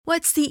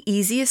What's the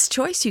easiest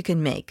choice you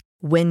can make?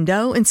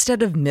 Window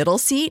instead of middle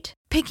seat?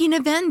 Picking a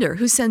vendor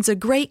who sends a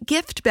great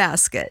gift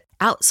basket?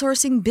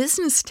 Outsourcing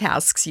business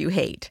tasks you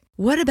hate?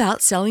 What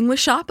about selling with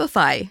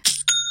Shopify?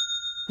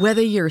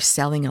 Whether you're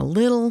selling a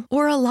little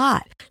or a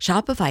lot,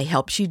 Shopify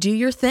helps you do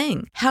your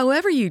thing,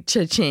 however you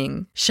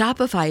cha-ching.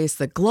 Shopify is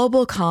the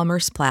global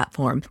commerce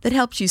platform that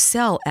helps you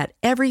sell at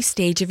every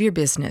stage of your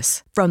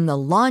business. From the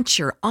launch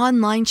your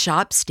online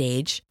shop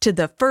stage to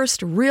the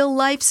first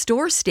real-life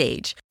store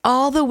stage,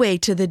 all the way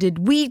to the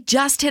did we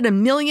just hit a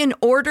million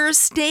orders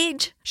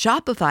stage.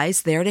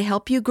 Shopify's there to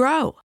help you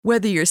grow.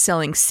 Whether you're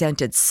selling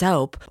scented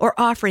soap or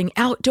offering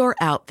outdoor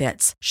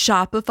outfits,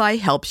 Shopify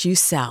helps you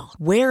sell.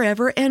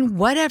 Wherever and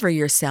whatever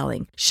you're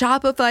selling,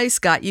 Shopify's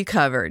got you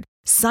covered.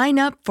 Sign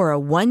up for a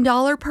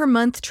 $1 per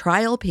month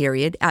trial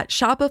period at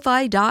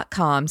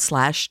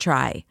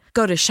shopify.com/try.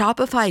 Go to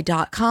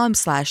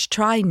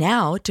shopify.com/try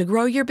now to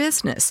grow your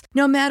business,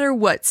 no matter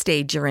what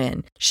stage you're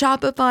in.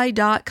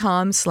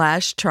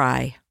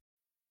 Shopify.com/try.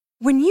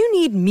 When you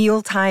need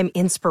mealtime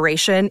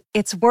inspiration,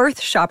 it's worth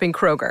shopping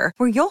Kroger,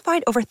 where you'll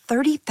find over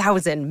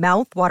 30,000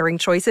 mouth-watering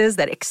choices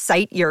that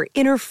excite your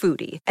inner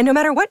foodie. And no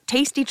matter what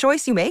tasty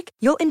choice you make,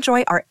 you'll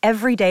enjoy our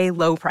everyday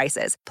low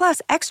prices,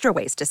 plus extra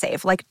ways to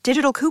save, like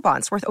digital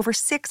coupons worth over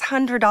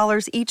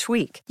 $600 each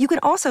week. You can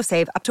also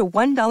save up to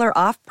 $1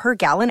 off per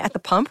gallon at the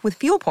pump with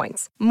fuel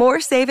points.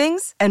 More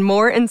savings and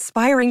more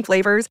inspiring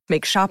flavors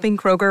make shopping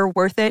Kroger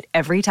worth it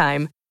every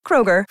time.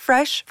 Kroger,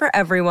 fresh for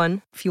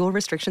everyone. Fuel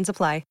restrictions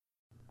apply.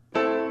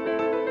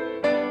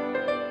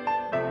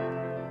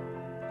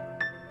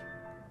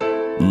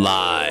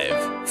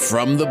 Live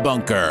from the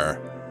bunker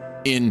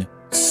in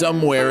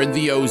somewhere in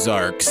the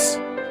Ozarks.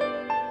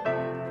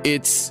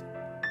 It's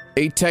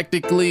a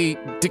technically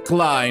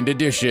declined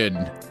edition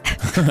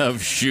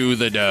of Shoe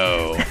the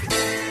Dough.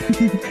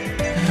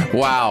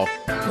 Wow.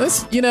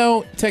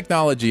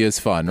 Technology is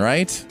fun,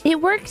 right? It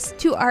works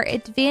to our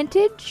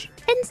advantage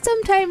and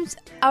sometimes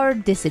our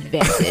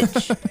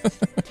disadvantage.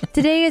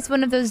 Today is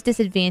one of those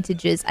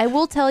disadvantages. I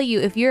will tell you,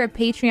 if you're a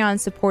Patreon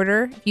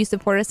supporter, if you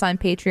support us on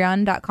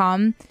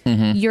patreon.com,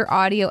 your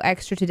audio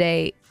extra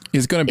today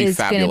is going to be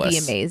fabulous.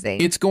 Going to be amazing.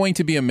 It's going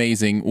to be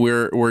amazing.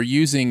 We're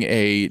using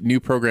a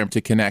new program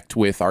to connect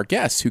with our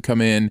guests who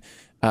come in,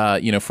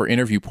 for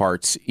interview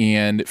parts.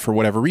 And for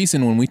whatever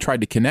reason, when we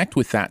tried to connect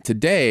with that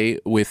today,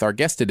 with our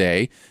guest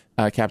today,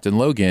 Captain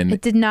Logan,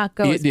 it did not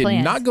go as planned. It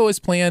did not go as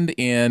planned.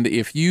 And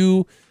if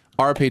you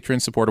are a Patreon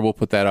supporter, we'll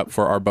put that up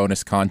for our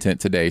bonus content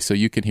today so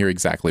you can hear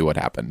exactly what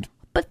happened.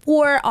 But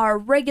for our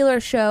regular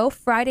show,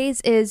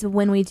 Fridays is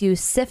when we do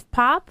Sif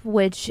Pop,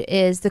 which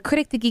is the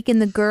critic, the geek,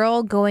 and the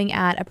girl going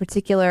at a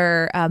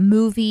particular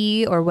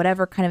movie or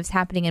whatever kind of is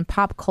happening in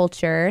pop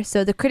culture.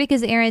 So the critic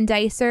is Aaron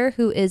Dicer,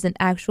 who is an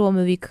actual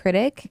movie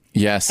critic.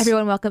 Yes.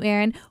 Everyone welcome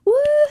Aaron. Woo!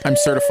 I'm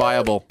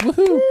certifiable.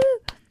 Woohoo!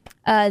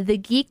 The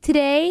geek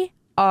today,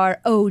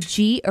 our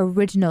OG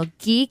original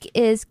geek,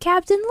 is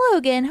Captain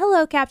Logan.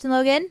 Hello, Captain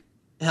Logan.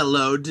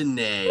 Hello,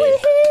 Danae.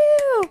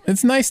 Woohoo!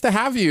 It's nice to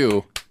have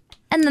you.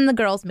 And then the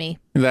girl's me.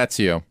 That's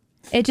you.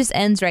 It just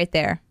ends right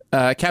there.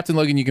 Captain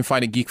Logan, you can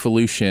find a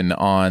Geekvolution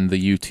on the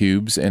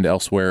YouTubes and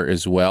elsewhere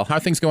as well. How are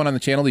things going on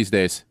the channel these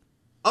days?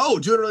 Oh,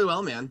 doing really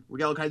well, man. We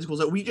got all kinds of cool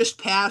stuff. We just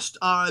passed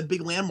a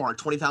big landmark,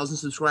 20,000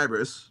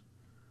 subscribers.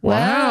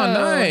 Wow,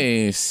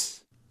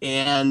 nice.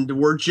 And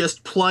we're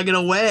just plugging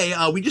away.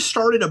 We just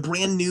started a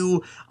brand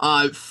new,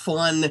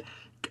 fun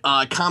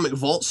comic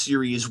vault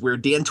series where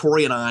Dan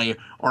Torrey and I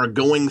are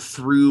going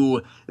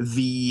through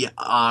the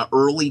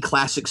early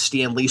classic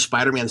Stan Lee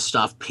Spider-Man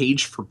stuff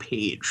page for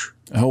page.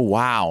 Oh,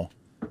 wow.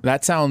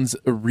 That sounds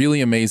really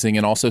amazing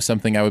and also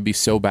something I would be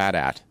so bad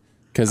at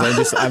because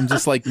I'm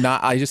just like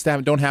not, I just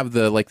don't have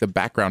the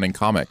background in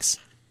comics.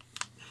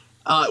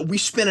 We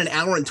spent an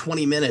hour and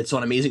 20 minutes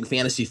on Amazing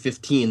Fantasy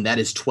 15. That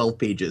is 12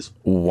 pages.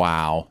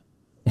 Wow.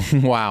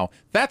 Wow.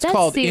 That's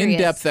called serious.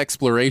 In-depth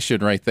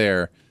exploration right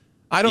there.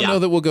 I don't know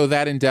that we'll go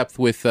that in depth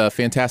with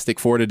Fantastic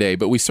Four today,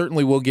 but we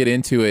certainly will get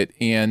into it.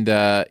 And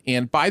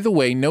by the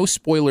way, no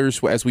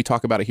spoilers as we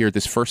talk about it here at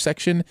this first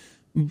section,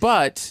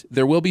 but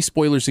there will be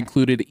spoilers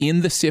included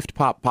in the Sift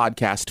Pop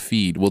podcast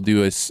feed. We'll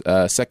do a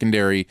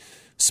secondary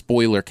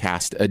spoiler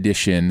cast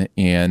edition,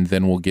 and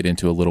then we'll get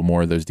into a little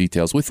more of those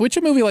details. With which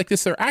a movie like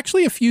this, there are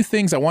actually a few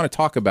things I want to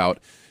talk about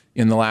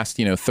in the last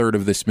third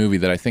of this movie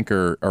that I think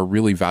are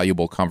really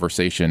valuable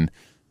conversation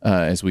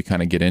as we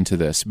kind of get into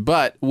this.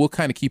 But we'll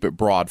kind of keep it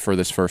broad for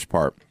this first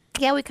part.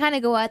 Yeah, we kind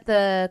of go at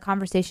the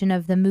conversation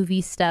of the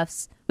movie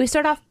stuffs. We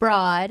start off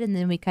broad, and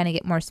then we kind of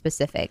get more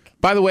specific.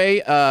 By the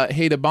way,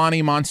 hey to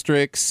Bonnie,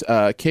 Monstrix,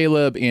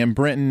 Caleb, and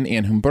Brenton,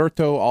 and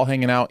Humberto all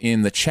hanging out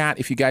in the chat.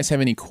 If you guys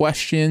have any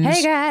questions.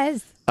 Hey,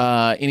 guys.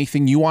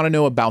 Anything you want to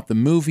know about the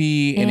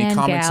movie, and any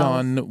comments gals.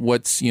 on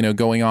what's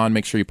going on,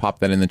 make sure you pop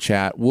that in the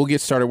chat. We'll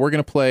get started. We're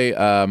going to play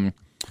a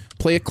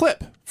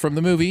clip from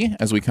the movie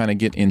as we kind of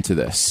get into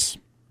this.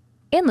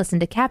 And listen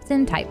to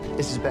Captain Type.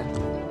 This is Ben.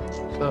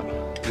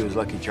 You was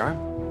Lucky Charm?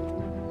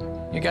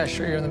 You guys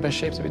sure you're in the best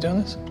shape to be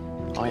doing this?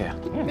 Oh, yeah.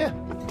 Yeah.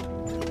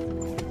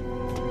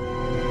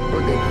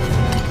 We're good.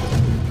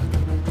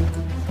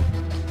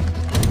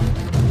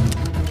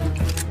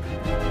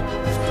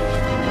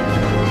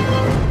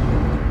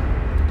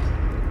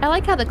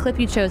 like how the clip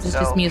you chose is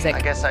just music.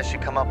 I guess I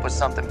should come up with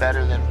something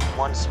better than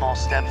one small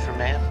step for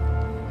man.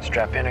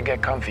 Strap in and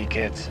get comfy,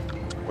 kids.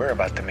 We're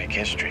about to make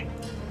history.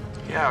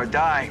 Yeah, or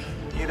die.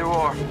 Either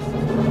or.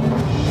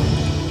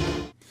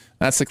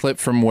 That's the clip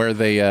from where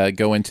they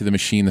go into the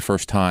machine the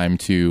first time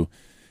to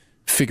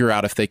figure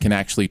out if they can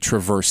actually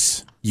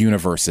traverse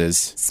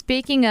universes.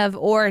 Speaking of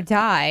or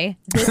die,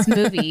 this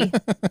movie.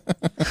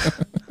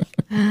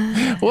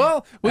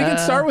 Well, we can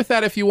start with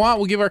that if you want.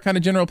 We'll give our kind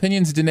of general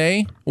opinions.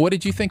 Danae, what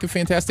did you think of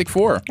Fantastic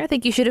Four? I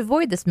think you should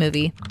avoid this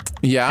movie.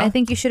 Yeah? I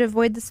think you should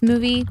avoid this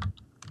movie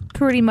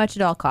pretty much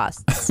at all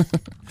costs.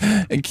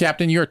 And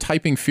Captain, you're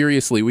typing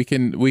furiously. We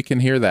can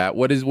hear that.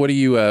 What do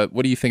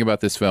you think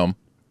about this film?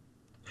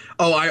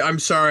 Oh, I'm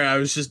sorry. I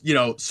was just,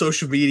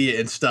 social media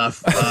and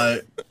stuff,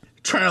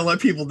 trying to let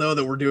people know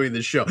that we're doing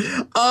this show.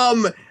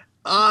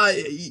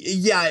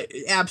 Yeah,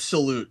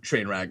 absolute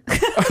train wreck.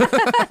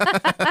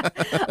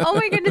 Oh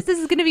my goodness, this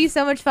is going to be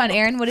so much fun.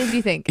 Aaron, what did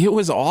you think? It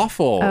was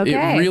awful.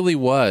 Okay. It really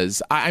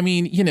was. I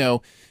mean,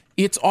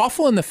 it's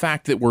awful in the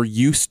fact that we're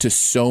used to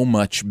so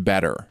much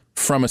better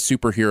from a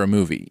superhero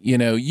movie.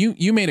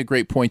 You made a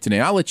great point today.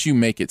 I'll let you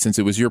make it since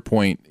it was your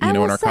point, in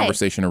our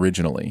conversation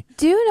originally.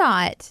 Do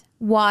not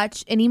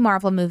watch any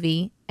Marvel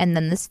movie and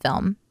then this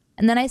film.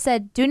 And then I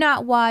said, do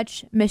not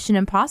watch Mission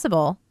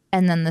Impossible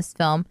and then this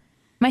film.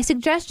 My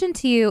suggestion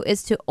to you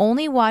is to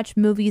only watch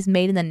movies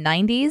made in the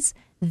 90s,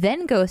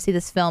 then go see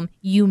this film.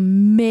 You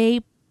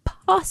may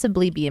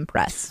possibly be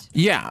impressed.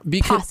 Yeah,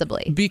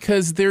 possibly.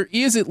 Because there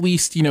is at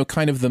least,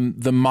 kind of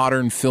the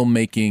modern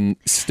filmmaking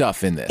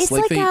stuff in this.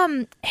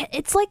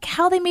 It's like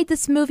how they made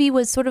this movie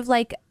was sort of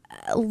like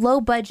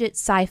low budget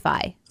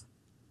sci-fi.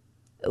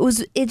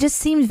 It just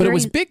seemed But it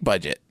was big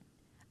budget.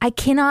 I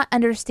cannot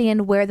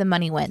understand where the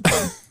money went.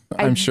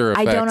 I'm sure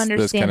effects, I don't understand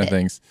those kind of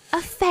things.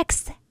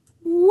 Effects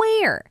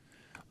where?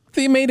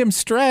 They made him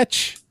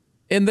stretch,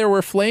 and there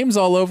were flames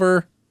all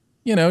over,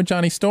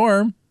 Johnny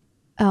Storm.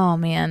 Oh,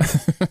 man.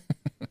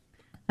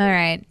 All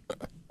right.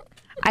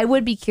 I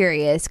would be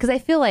curious, because I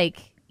feel like,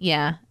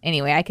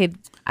 anyway,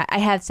 I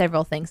have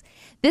several things.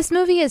 This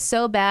movie is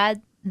so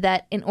bad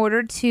that in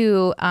order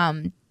to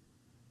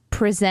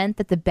present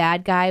that the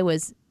bad guy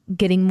was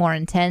getting more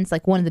intense,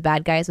 like one of the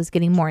bad guys was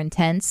getting more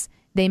intense,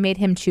 they made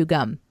him chew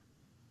gum.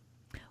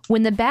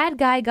 When the bad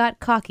guy got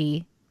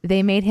cocky,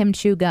 they made him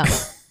chew gum.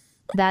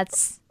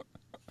 That's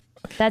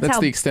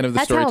the extent of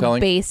the storytelling.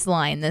 That's how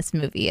baseline this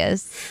movie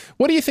is.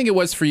 What do you think it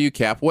was for you,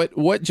 Cap?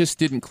 What just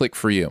didn't click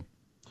for you?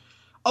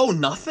 Oh,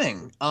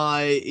 nothing.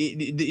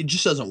 It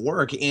just doesn't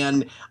work.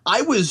 And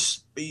I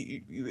was,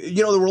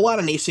 there were a lot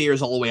of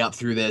naysayers all the way up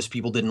through this.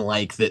 People didn't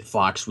like that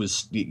Fox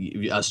was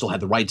still had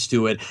the rights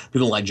to it.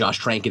 People didn't like Josh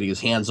Trank getting his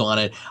hands on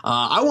it.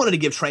 I wanted to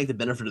give Trank the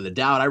benefit of the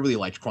doubt. I really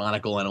liked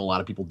Chronicle. I know a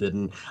lot of people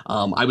didn't.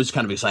 I was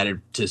kind of excited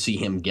to see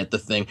him get the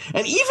thing.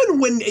 And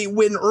even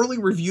when early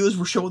reviews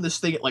were showing this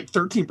thing at like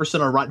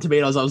 13% on Rotten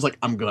Tomatoes, I was like,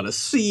 I'm gonna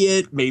see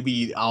it.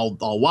 Maybe I'll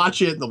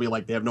watch it. They'll be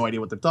like, they have no idea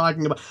what they're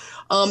talking about.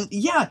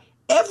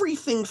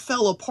 Everything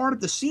fell apart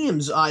at the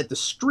seams at the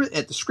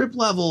script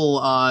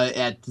level,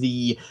 at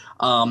the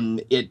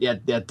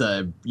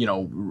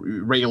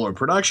regular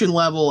production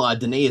level.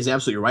 Danae is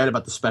absolutely right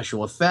about the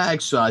special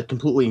effects.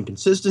 Completely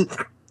inconsistent.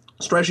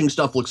 Stretching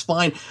stuff looks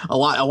fine. A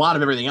lot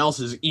of everything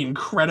else is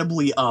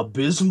incredibly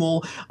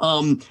abysmal.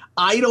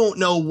 I don't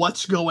know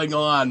what's going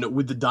on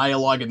with the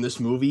dialogue in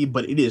this movie,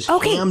 but it is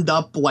hammed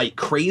up like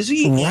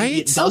crazy, right? And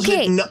it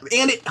doesn't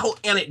know,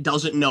 and it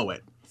doesn't know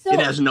it. It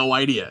has no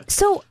idea.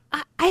 So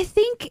I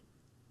think,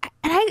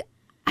 and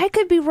I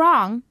could be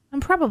wrong. I'm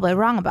probably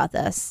wrong about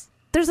this.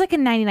 There's like a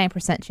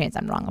 99% chance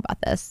I'm wrong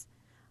about this.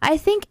 I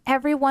think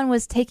everyone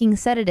was taking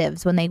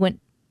sedatives when they went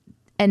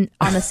and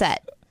on the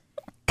set.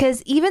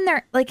 Because even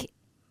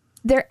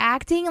their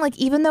acting, like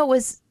even though it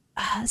was,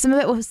 some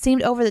of it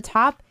seemed over the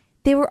top,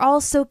 they were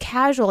all so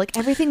casual. Like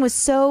everything was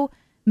so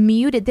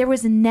muted. There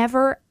was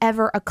never,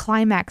 ever a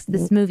climax to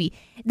this movie.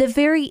 The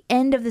very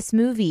end of this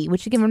movie,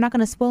 which again, we're not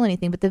going to spoil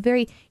anything, but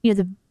the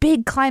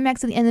big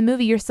climax at the end of the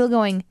movie, you're still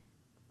going,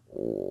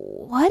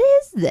 what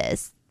is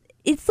this?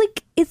 It's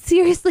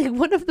seriously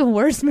one of the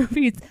worst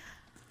movies.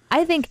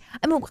 I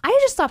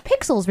just saw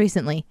Pixels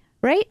recently,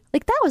 right?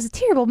 Like that was a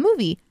terrible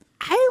movie.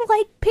 I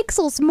like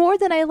Pixels more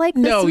than I like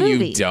this movie.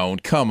 No, you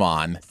don't. Come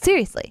on.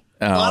 Seriously.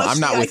 Honestly, I'm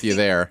not with you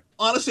there.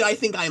 Honestly, I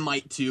think I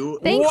might too.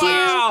 Thank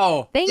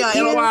you. Thank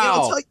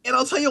you. And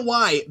I'll tell you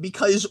why.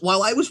 Because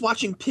while I was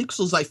watching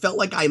Pixels, I felt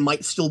like I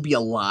might still be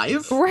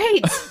alive.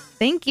 Right.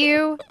 Thank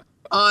you.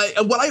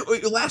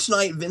 Last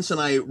night, Vince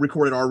and I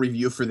recorded our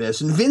review for this,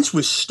 and Vince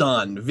was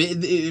stunned.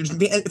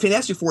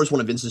 Fantastic Four is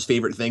one of Vince's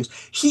favorite things.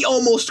 He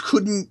almost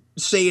couldn't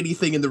say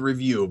anything in the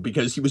review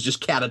because he was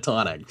just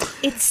catatonic.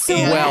 It's so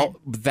well,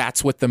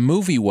 that's what the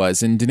movie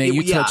was. And Danae,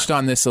 you touched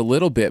on this a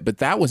little bit, but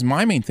that was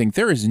my main thing.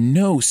 There is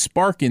no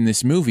spark in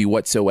this movie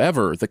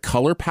whatsoever. The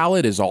color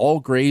palette is all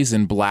grays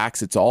and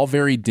blacks. It's all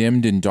very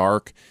dimmed and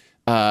dark.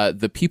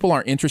 The people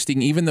aren't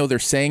interesting, even though they're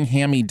saying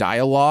hammy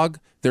dialogue.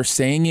 They're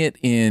saying it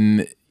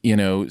in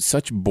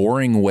such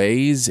boring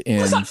ways.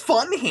 And it's not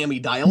fun,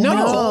 Hand-Me-Dial.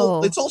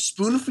 No, it's all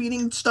spoon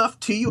feeding stuff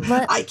to you.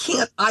 But I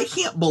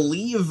can't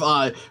believe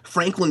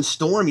Franklin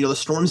Storm, the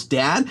Storm's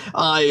dad.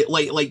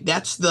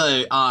 That's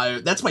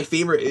my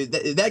favorite.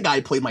 That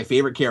guy played my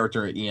favorite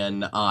character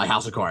in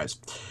House of Cards.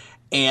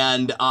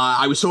 And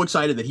I was so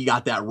excited that he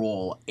got that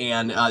role,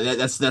 and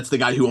that's the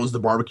guy who owns the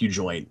barbecue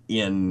joint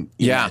in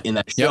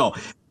that show.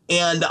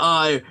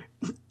 Yep.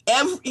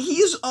 And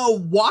he's a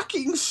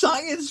walking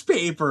science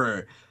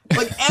paper.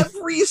 Like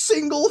every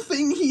single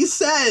thing he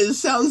says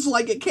sounds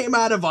like it came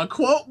out of a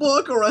quote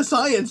book or a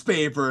science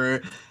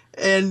paper.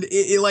 And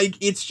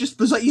it's just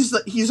bizarre.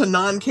 He's a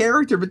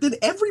non-character, but then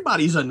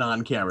everybody's a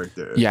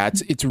non-character. Yeah,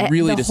 it's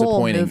really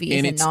disappointing. The whole movie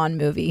is a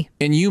non-movie.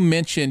 And you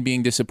mentioned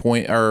being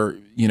disappointed, or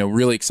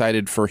really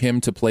excited for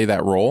him to play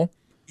that role.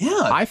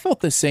 Yeah, I felt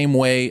the same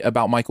way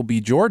about Michael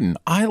B. Jordan.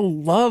 I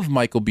love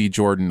Michael B.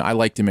 Jordan. I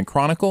liked him in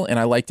Chronicle, and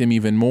I liked him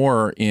even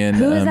more in.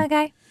 Who is that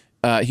guy?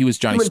 He was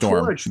Johnny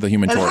Storm, the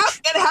Human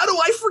Torch. How do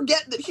I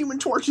forget that Human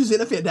Torch is in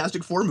a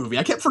Fantastic Four movie?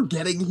 I kept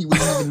forgetting he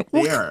was even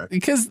there.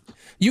 Because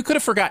you could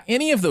have forgot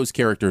any of those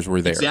characters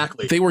were there.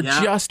 Exactly. They were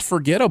just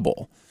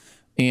forgettable.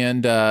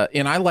 And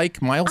I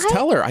like Miles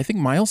Teller. I think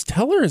Miles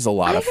Teller is a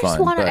lot of fun. I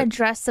just want to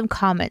address some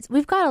comments.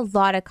 We've got a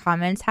lot of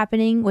comments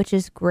happening, which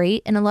is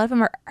great. And a lot of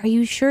them are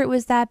you sure it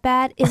was that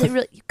bad? Is it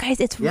really? You guys,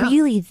 it's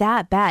really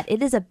that bad.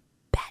 It is a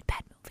bad movie.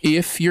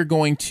 If you're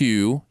going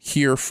to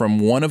hear from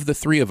one of the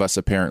three of us,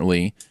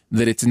 apparently,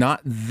 that it's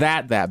not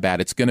that bad,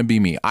 it's going to be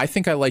me. I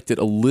think I liked it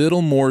a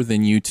little more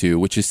than you two,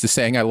 which is to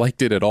saying I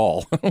liked it at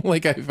all.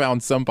 Like I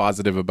found some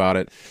positive about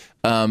it.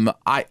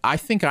 I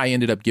think I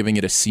ended up giving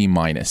it a C-,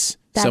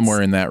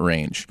 somewhere in that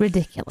range.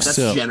 Ridiculous.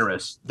 That's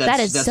generous.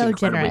 That's so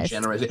generous.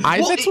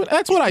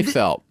 That's what I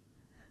felt.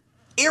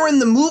 Aaron,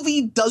 the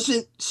movie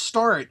doesn't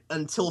start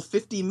until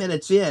 50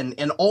 minutes in,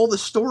 and all the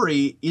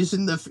story is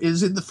in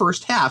the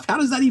first half. How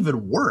does that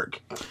even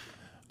work?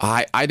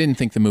 I didn't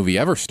think the movie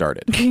ever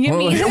started. You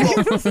mean it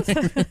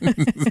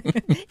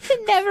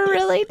never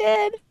really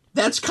did?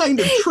 That's kind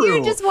of true.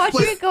 You're just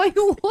watching it going,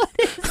 what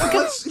is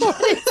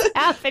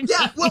happening?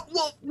 Yeah,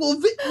 well,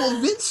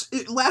 Vince,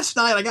 last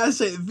night, I gotta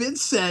say,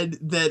 Vince said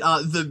that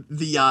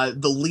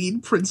the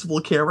lead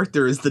principal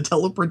character is the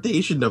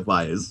teleportation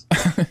device.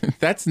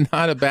 That's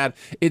not a bad...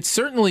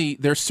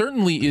 There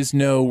certainly is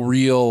no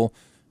real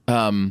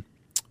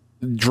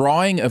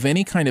drawing of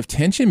any kind of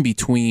tension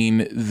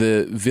between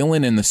the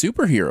villain and the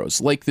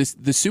superheroes. Like, the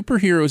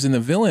superheroes and the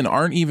villain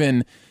aren't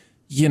even...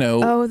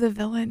 Oh, the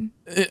villain.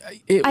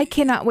 I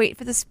cannot wait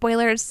for the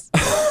spoilers.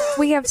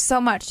 We have so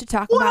much to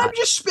talk about. I'm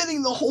just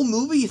spending the whole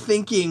movie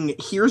thinking,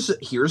 here's a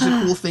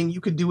cool thing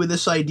you could do with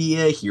this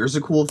idea. Here's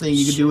a cool thing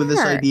you could do with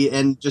this idea.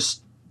 And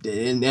just...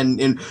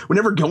 And we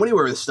never go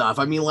anywhere with stuff.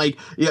 I mean, like,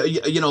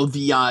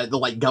 the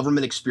like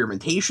government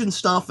experimentation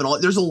stuff and all.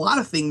 There's a lot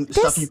of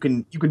stuff you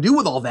can do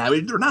with all that.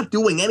 They're not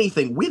doing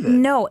anything with it.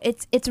 No,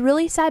 it's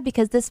really sad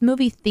because this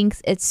movie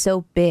thinks it's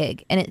so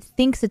big and it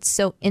thinks it's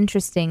so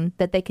interesting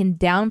that they can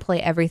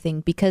downplay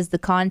everything because the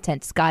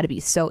content's got to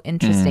be so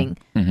interesting.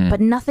 Mm-hmm. But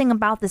nothing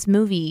about this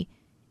movie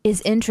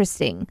is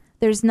interesting.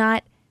 There's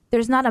not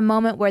a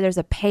moment where there's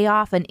a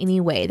payoff in any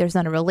way. There's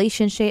not a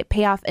relationship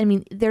payoff. I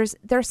mean, there's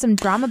some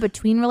drama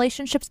between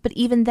relationships, but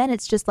even then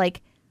it's just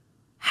like,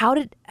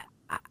 You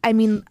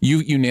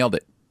nailed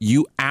it.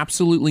 You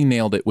absolutely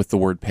nailed it with the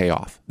word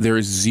payoff. There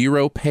is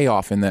zero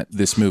payoff in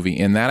this movie,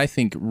 and that I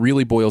think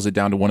really boils it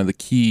down to one of the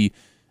key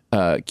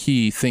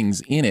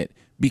things in it,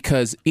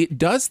 because it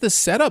does the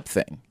setup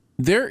thing.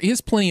 There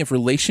is plenty of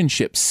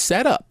relationship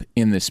setup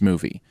in this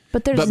movie.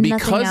 But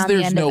because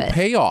there's no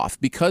payoff,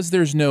 because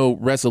there's no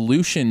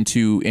resolution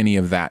to any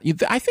of that,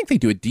 I think they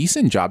do a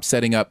decent job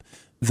setting up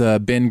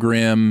the Ben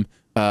Grimm,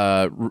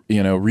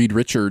 Reed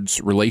Richards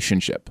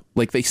relationship.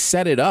 Like, they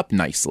set it up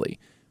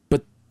nicely,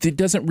 but it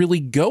doesn't really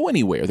go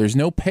anywhere. There's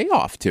no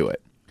payoff to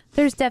it.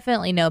 There's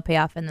definitely no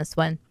payoff in this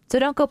one, so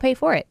don't go pay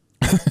for it.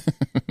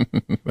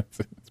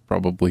 That's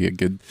probably a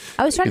good.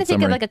 I was trying to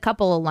think of like a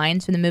couple of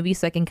lines from the movie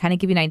so I can kind of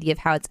give you an idea of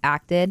how it's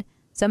acted.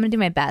 So I'm gonna do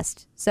my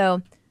best.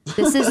 So.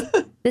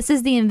 This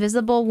is the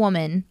Invisible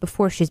Woman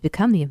before she's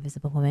become the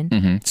Invisible Woman.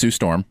 Mm-hmm. Sue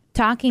Storm.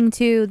 Talking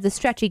to the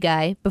stretchy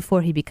guy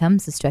before he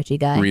becomes the stretchy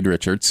guy. Reed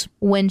Richards.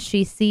 When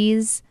she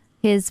sees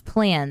his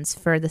plans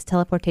for this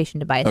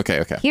teleportation device.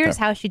 Okay. Here's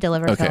how she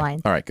delivers the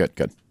lines. All right, good.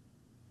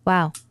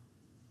 Wow.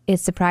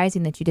 It's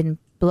surprising that you didn't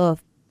blow a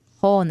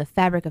hole in the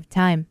fabric of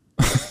time.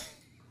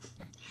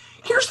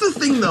 Here's the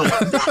thing, though.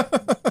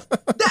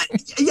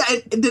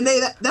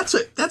 Danae,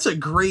 that's a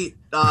great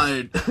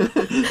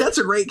that's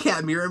a great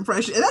Cat Mira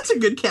impression, and that's a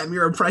good Cat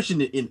Mira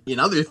impression in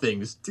other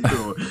things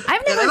too.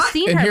 I've never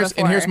seen her before.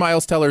 And here's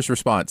Miles Teller's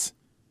response.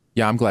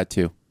 Yeah, I'm glad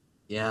too.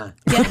 Yeah.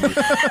 We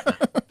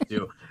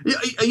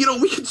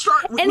can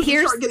start. We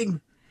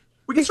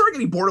can start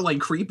getting borderline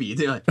creepy.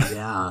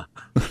 Yeah.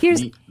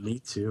 Me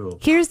too.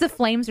 Here's the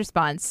Flames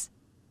response.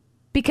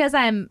 Because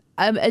I'm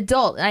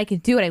adult and I can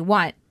do what I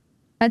want.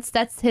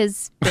 That's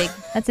his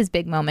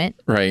big moment.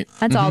 Right.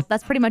 That's all.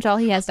 That's pretty much all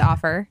he has to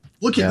offer.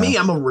 Look at me,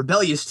 I'm a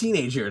rebellious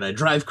teenager and I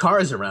drive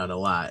cars around a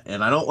lot.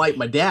 And I don't like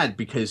my dad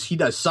because he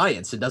does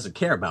science and doesn't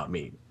care about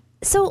me.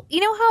 So,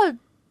 you know how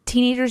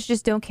teenagers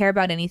just don't care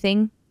about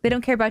anything? They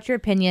don't care about your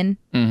opinion.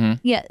 Mm-hmm.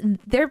 Yeah,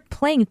 they're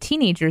playing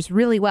teenagers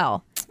really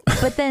well.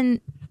 But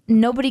then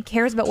nobody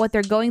cares about what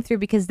they're going through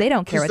because they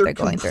don't care what they're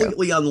going through. They're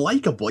completely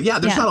unlikable. Yeah,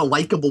 there's not a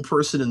likable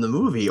person in the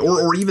movie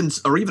or even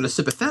a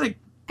sympathetic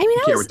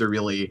character,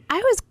 really. I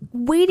was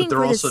waiting but for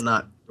they're this. also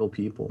not real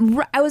people.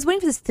 I was waiting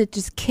for this to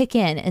just kick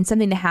in and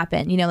something to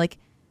happen. You know, like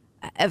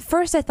at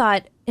first I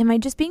thought, am I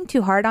just being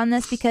too hard on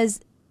this? Because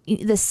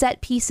the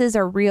set pieces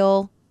are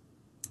real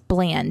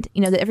bland.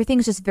 You know,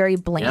 everything's just very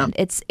bland.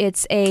 Yeah.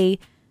 It's a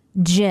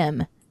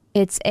gym.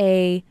 It's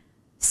a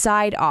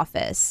side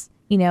office.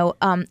 You know,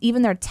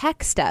 even their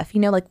tech stuff,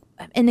 you know, like,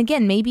 and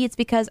again, maybe it's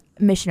because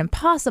Mission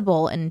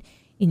Impossible and,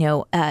 you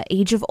know,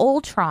 Age of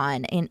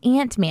Ultron and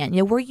Ant-Man, you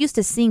know, we're used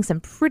to seeing some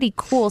pretty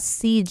cool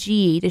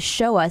CG to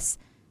show us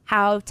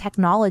how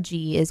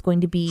technology is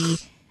going to be,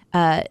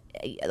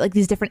 like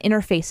these different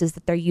interfaces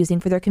that they're using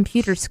for their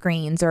computer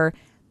screens or,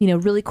 you know,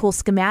 really cool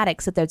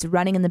schematics that's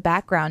running in the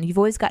background. You've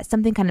always got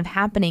something kind of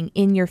happening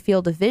in your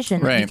field of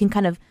vision that you can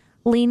kind of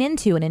lean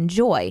into and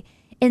enjoy.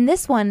 In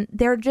this one,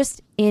 they're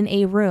just in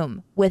a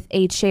room with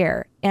a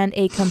chair and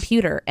a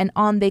computer, and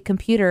on the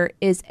computer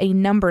is a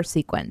number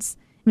sequence.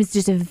 It's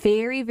just a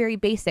very, very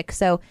basic.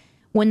 So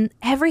when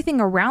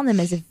everything around them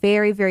is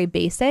very, very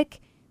basic,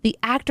 the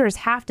actors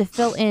have to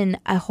fill in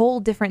a whole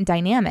different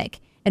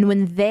dynamic. And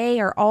when they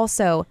are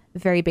also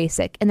very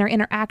basic and their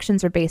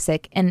interactions are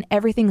basic and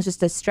everything's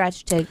just a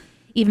stretch to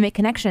even make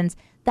connections,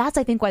 that's,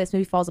 I think, why this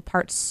movie falls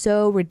apart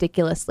so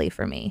ridiculously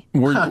for me.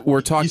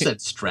 We're talking. You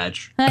said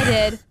stretch. I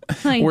did.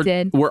 I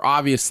did. We're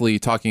obviously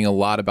talking a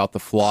lot about the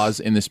flaws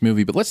in this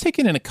movie, but let's take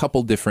it in a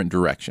couple different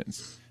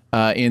directions.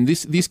 And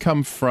these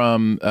come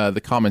from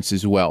the comments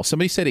as well.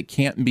 Somebody said it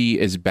can't be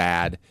as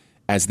bad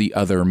as the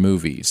other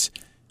movies.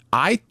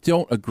 I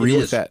don't agree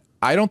with that.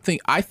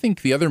 I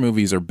think the other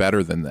movies are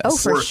better than this. Oh,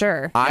 for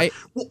sure.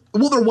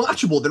 Well, they're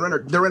watchable.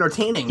 They're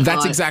entertaining.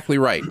 That's exactly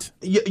right.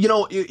 You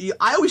know,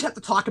 I always have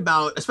to talk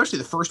about, especially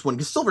the first one,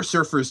 because Silver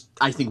Surfer's,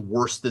 I think,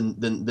 worse than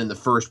the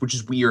first, which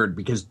is weird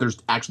because there's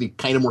actually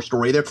kind of more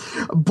story there.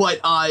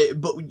 But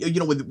you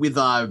know,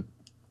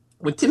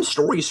 with Tim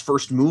Story's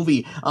first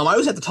movie, I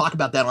always have to talk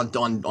about that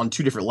on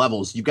two different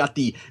levels. You've got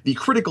the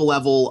critical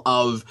level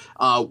of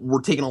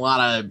we're taking a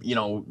lot of, you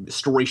know,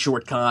 story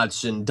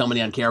shortcuts and dumbing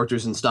down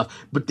characters and stuff.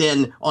 But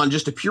then on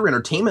just a pure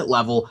entertainment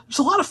level, there's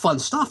a lot of fun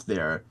stuff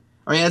there.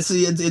 I mean,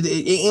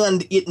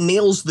 and it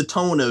nails the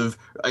tone of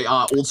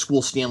old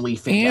school Stan Lee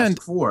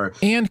Fantastic Four.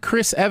 And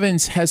Chris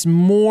Evans has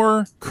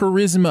more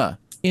charisma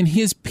in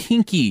his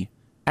pinky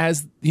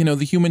as, you know,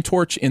 the Human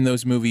Torch in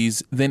those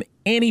movies than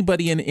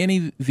anybody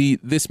in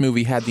this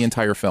movie had the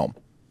entire film.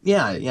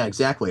 Yeah,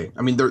 exactly.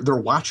 I mean, they're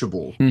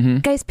watchable. Mm-hmm.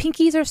 Guys,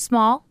 pinkies are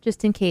small,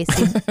 just in case.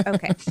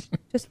 Okay,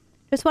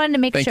 just wanted to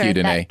make Thank sure you,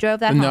 that drove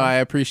that home. No, I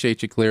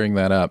appreciate you clearing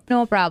that up.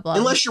 No problem.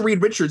 Unless you're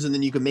Reed Richards, and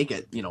then you can make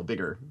it, you know,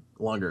 bigger,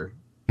 longer.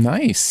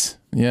 Nice.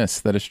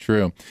 Yes, that is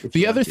true.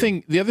 The other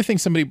thing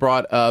somebody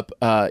brought up,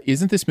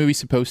 isn't this movie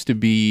supposed to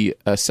be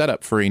a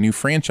setup for a new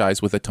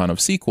franchise with a ton of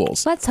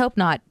sequels? Let's hope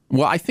not.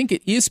 Well, I think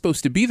it is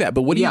supposed to be that,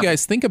 but what do you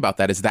guys think about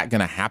that? Is that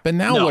going to happen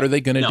now? No, what are they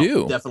going to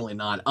do? Definitely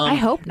not. I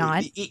hope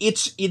not.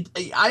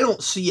 I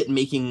don't see it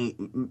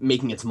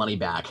making its money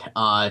back.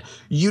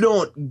 You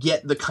don't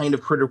get the kind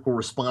of critical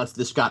response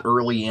this got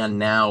early and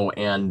now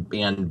and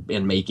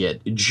make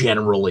it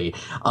generally.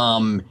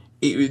 And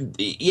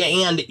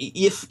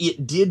if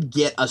it did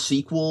get a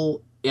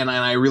sequel, and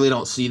I really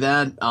don't see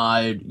that,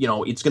 you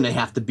know, it's going to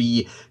have to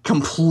be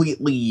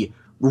completely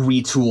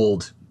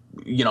retooled.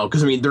 You know,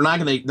 because I mean, they're not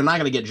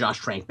gonna get Josh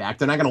Trank back.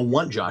 They're not gonna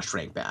want Josh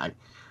Trank back.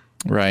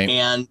 Right.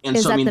 And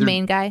is so that I mean, the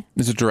main guy?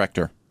 He's a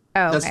director.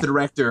 Oh, okay. That's the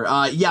director.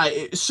 Yeah.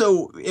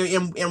 So,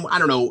 and I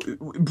don't know,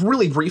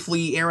 really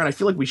briefly, Aaron, I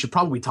feel like we should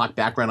probably talk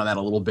background on that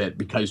a little bit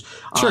because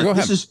sure, go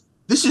ahead.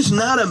 This is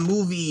not a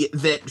movie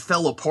that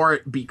fell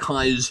apart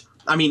because.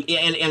 I mean,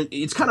 and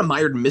it's kind of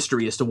mired in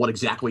mystery as to what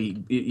exactly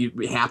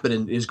happened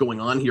and is going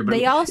on here. But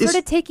they all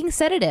started taking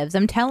sedatives.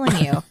 I'm telling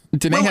you.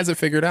 Danae has it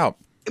figured out.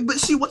 But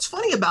see, what's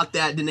funny about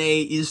that,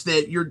 Danae, is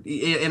that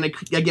and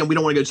again, we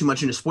don't want to go too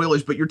much into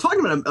spoilers, but you're talking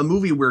about a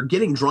movie where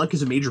getting drunk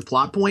is a major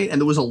plot point, and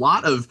there was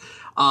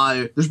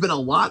there's been a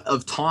lot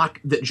of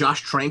talk that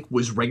Josh Trank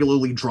was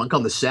regularly drunk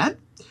on the set.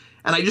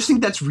 And I just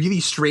think that's really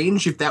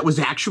strange if that was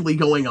actually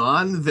going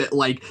on, that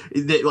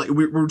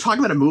we're talking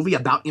about a movie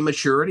about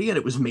immaturity and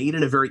it was made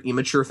in a very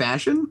immature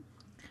fashion.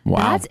 Wow.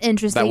 That's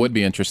interesting. That would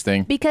be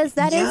interesting. Because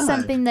that is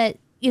something that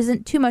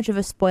isn't too much of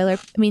a spoiler.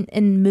 I mean,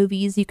 in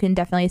movies, you can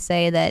definitely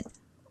say that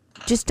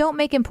just don't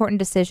make important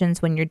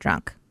decisions when you're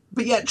drunk.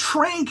 But yeah,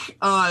 Trank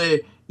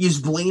is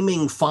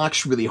blaming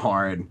Fox really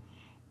hard.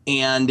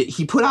 And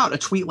he put out a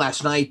tweet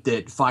last night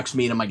that Fox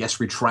made him, I guess,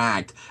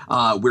 retract,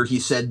 where he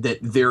said that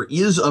there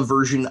is a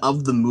version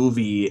of the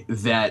movie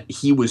that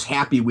he was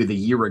happy with a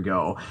year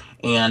ago.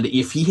 And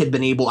if he had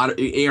been able,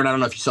 Aaron, I don't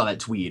know if you saw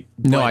that tweet.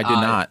 No, I did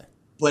not.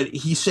 But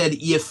he said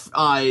if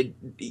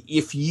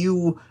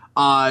you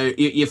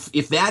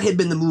If that had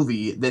been the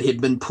movie that had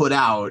been put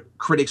out,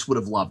 critics would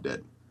have loved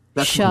it.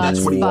 That's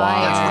what he claimed.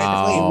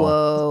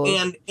 Whoa.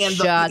 And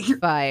Shots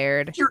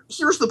fired.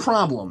 Here's the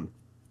problem.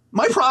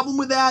 My problem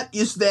with that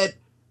is that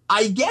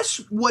I guess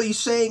what he's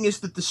saying is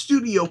that the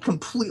studio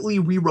completely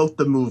rewrote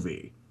the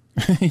movie.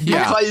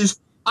 Yeah. Because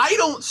I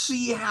don't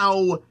see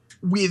how,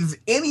 with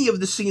any of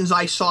the scenes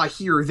I saw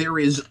here, there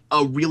is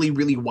a really,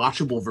 really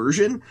watchable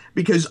version.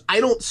 Because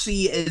I don't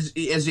see,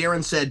 as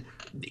Aaron said,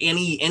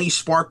 any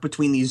spark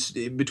between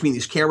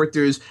these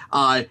characters.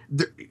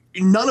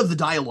 None of the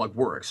dialogue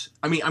works.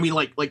 I mean,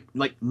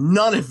 like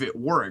none of it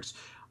works.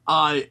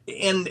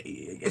 And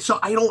so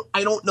I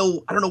don't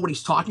know what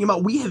he's talking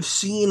about. We have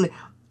seen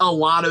a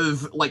lot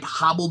of like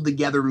hobbled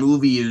together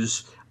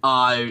movies,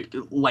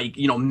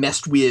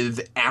 messed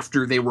with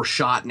after they were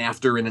shot and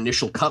after an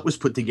initial cut was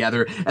put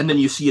together, and then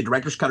you see a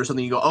director's cut or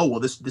something, you go, oh well,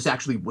 this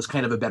actually was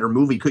kind of a better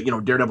movie.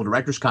 Daredevil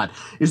director's cut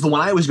is the one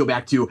I always go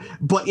back to.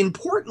 But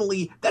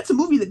importantly, that's a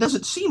movie that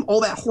doesn't seem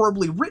all that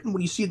horribly written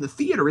when you see it in the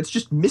theater. It's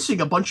just missing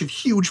a bunch of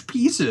huge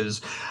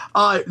pieces.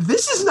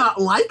 This is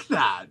not like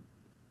that.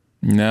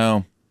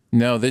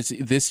 No,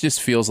 this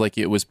just feels like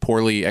it was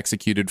poorly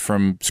executed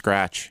from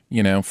scratch,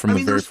 from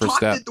the very first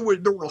step.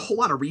 There were a whole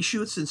lot of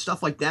reshoots and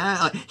stuff like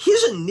that.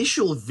 His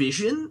initial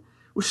vision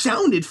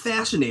sounded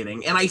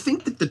fascinating, and I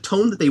think that the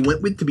tone that they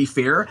went with, to be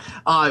fair,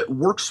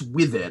 works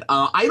with it.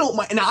 I don't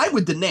mind. Now, I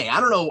would deny. I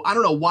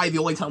don't know why the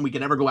only time we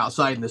can ever go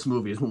outside in this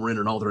movie is when we're in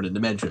an alternate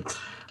dimension.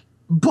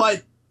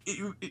 But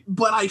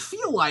I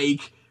feel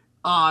like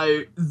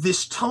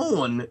this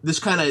tone, this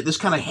kind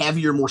of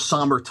heavier, more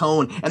somber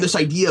tone, and this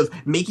idea of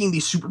making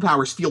these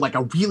superpowers feel like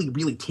a really,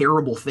 really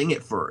terrible thing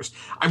at first.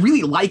 I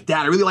really like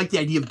that. I really like the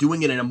idea of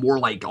doing it in a more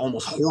like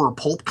almost horror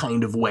pulp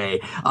kind of way,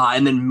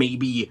 and then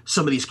maybe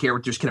some of these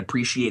characters can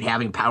appreciate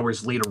having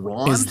powers later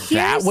on. Is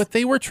that what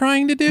they were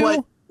trying to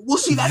do? Well,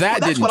 see,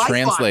 that didn't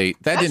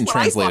translate. That didn't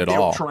translate at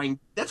all.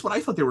 That's what I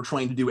thought they were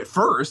trying to do at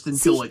first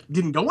until it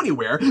didn't go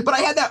anywhere. But I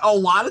had that a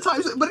lot of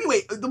times. But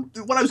anyway,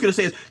 what I was going to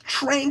say is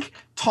Trank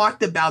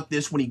talked about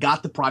this when he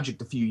got the project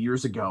a few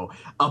years ago,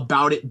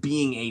 about it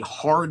being a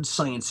hard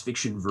science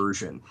fiction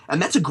version,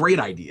 and that's a great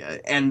idea.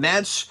 And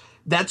that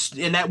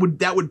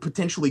would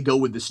potentially go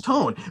with this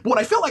tone. But what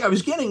I felt like I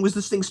was getting was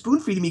this thing spoon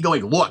feeding me,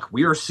 going, "Look,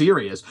 we are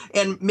serious,"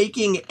 and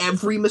making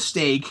every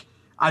mistake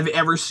I've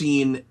ever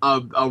seen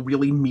a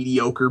really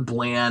mediocre,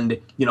 bland,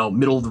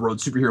 middle of the road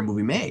superhero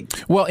movie made.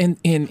 Well,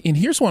 and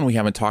here's one we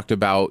haven't talked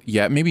about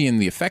yet. Maybe in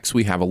the effects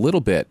we have a little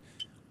bit.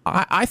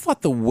 I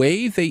thought the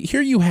way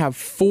here you have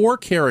 4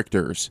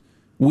 characters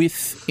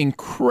with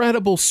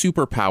incredible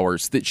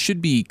superpowers that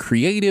should be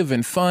creative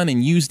and fun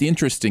and used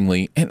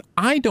interestingly, and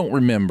I don't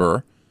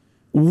remember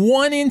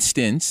one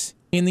instance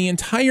in the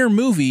entire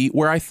movie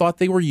where I thought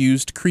they were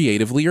used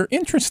creatively or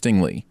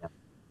interestingly.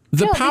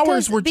 The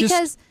powers were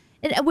just.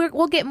 And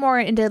we'll get more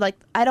into, like,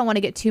 I don't want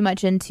to get too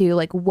much into,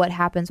 like, what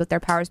happens with their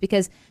powers.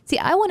 Because, see,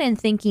 I went in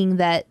thinking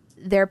that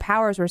their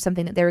powers were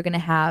something that they were going to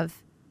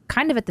have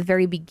kind of at the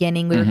very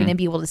beginning. We were going to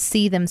be able to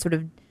see them sort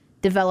of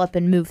develop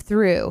and move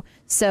through.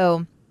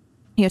 So,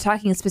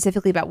 talking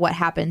specifically about what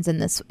happens in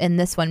this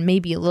one,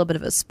 maybe a little bit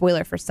of a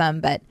spoiler for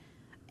some. But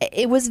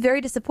it was very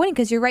disappointing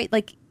because you're right.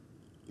 Like,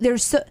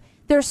 there's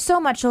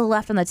so much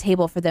left on the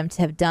table for them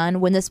to have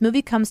done. When this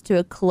movie comes to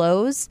a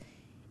close,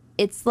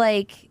 it's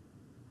like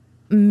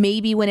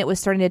maybe when it was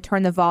starting to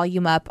turn the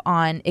volume up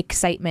on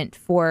excitement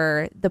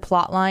for the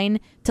plot line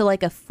to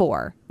like a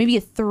 4, maybe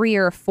a 3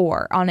 or a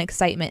 4 on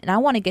excitement. And I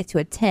want to get to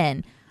a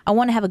 10. I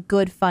want to have a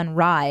good, fun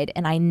ride.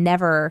 And I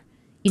never,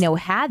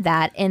 had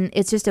that. And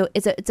it's just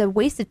it's a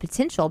wasted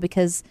potential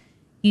because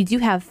you do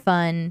have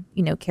fun,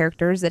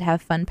 characters that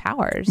have fun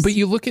powers. But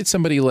you look at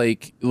somebody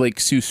like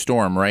Sue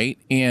Storm, right?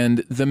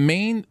 And the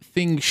main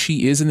thing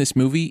she is in this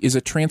movie is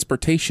a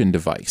transportation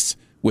device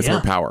with her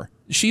power.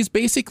 She's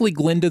basically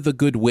Glinda the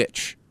Good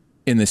Witch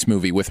in this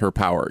movie with her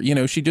power.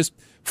 She just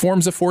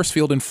forms a force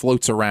field and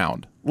floats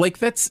around. Like,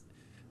 that's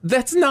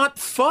not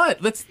fun.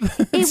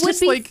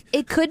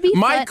 It could be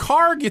my fun.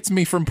 Car gets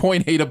me from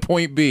point A to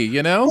point B,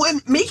 Well,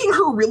 and making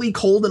her really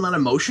cold and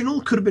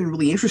unemotional could have been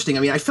really interesting. I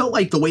mean, I felt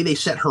like the way they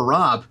set her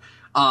up,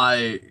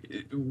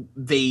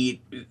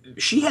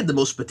 she had the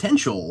most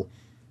potential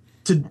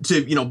to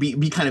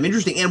be kind of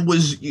interesting, and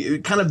was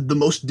kind of the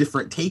most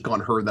different take on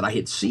her that I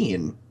had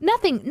seen.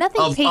 Nothing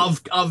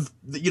of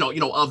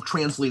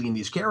translating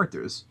these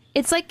characters.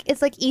 It's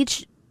like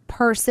each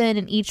person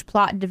and each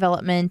plot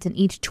development and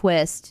each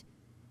twist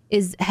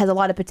has a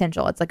lot of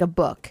potential. It's like a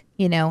book,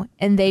 and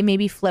they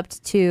maybe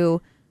flipped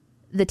to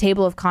the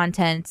table of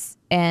contents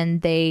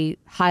and they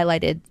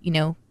highlighted,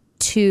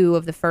 2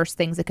 of the first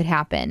things that could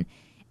happen.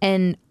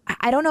 And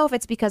I don't know if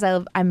it's because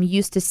I'm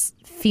used to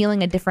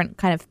feeling a different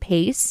kind of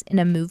pace in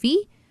a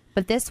movie,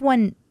 but this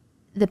one,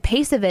 the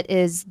pace of it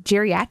is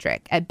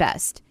geriatric at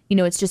best.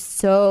 It's just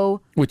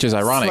so Which is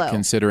ironic slow.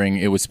 Considering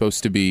it was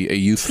supposed to be a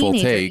youthful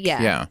Teenager, take.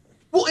 Yeah.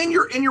 Well, and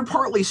you're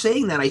partly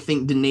saying that, I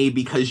think, Danae,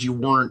 because you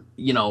weren't,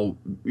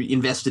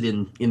 invested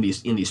in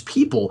these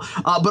people,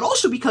 but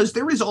also because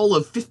there is all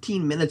of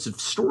 15 minutes of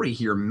story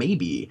here,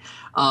 maybe.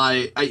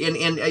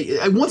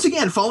 And once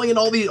again, falling in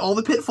all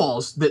the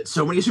pitfalls that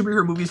so many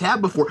superhero movies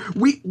have before.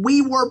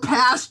 We were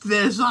past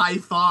this, I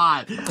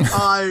thought.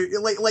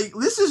 Like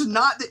this is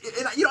not.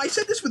 And I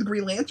said this with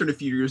Green Lantern a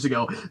few years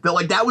ago,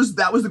 that that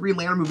was the Green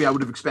Lantern movie I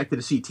would have expected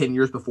to see 10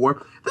 years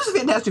before. This is a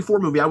Fantastic Four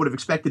movie I would have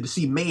expected to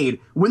see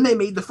made when they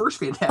made the first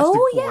Fantastic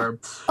Four.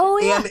 Oh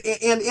yeah.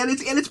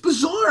 And it's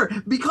bizarre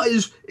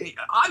because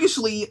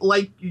obviously,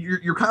 like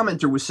your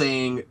commenter was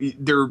saying,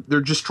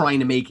 they're just trying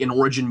to make an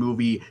origin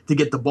movie to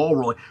get the ball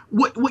rolling.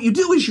 What you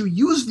do is you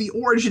use the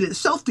origin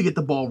itself to get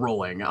the ball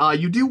rolling.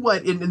 You do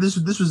what, and this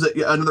was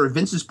another of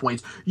Vince's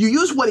points. You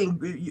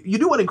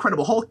do what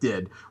Incredible Hulk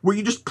did, where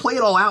you just play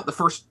it all out the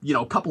first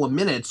couple of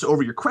minutes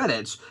over your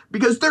credits,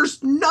 because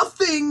there's not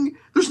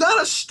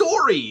a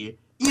story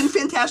in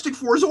Fantastic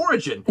Four's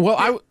origin.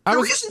 Well,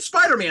 there isn't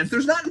Spider-Man's.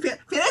 There's not in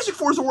Fantastic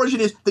Four's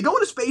origin. Is they go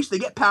into space, they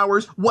get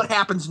powers. What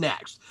happens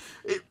next?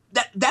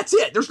 That's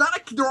it.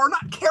 There are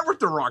not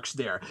character arcs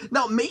there.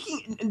 Now,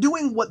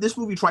 doing what this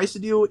movie tries to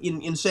do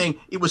in saying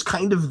it was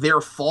kind of their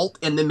fault,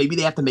 and then maybe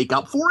they have to make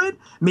up for it.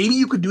 Maybe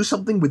you could do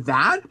something with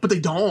that, but they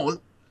don't.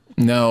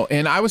 No,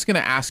 and I was going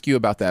to ask you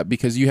about that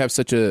because you have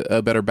such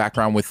a better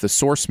background with the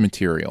source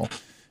material.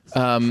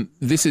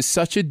 This is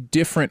such a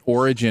different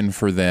origin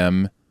for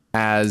them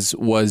as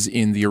was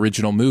in the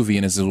original movie,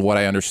 and as is what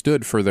I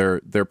understood for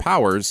their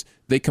powers.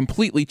 They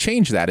completely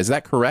changed that. Is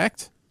that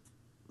correct?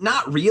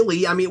 Not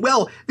really. I mean,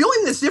 well, the only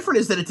thing that's different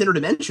is that it's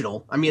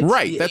interdimensional. I mean,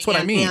 right. That's what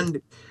I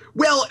mean.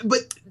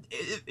 But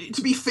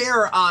to be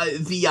fair,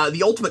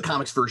 the Ultimate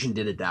Comics version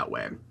did it that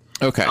way.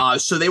 Okay.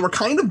 So they were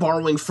kind of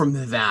borrowing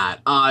from that.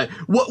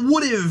 What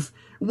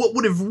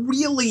would have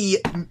really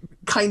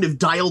kind of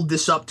dialed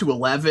this up to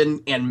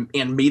 11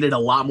 and made it a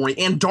lot more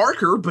and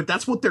darker, but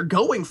that's what they're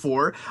going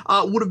for,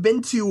 would have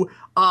been to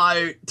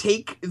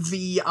take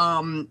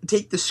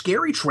the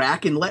scary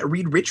track and let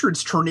Reed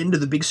Richards turn into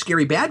the big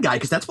scary bad guy,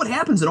 because that's what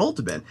happens in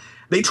Ultimate.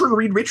 They turn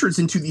Reed Richards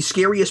into the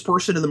scariest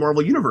person in the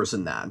Marvel Universe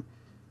in that.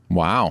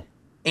 Wow.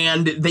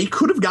 And they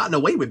could have gotten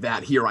away with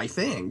that here, I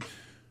think.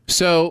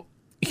 So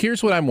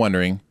here's what I'm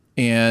wondering.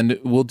 And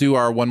we'll do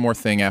our one more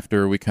thing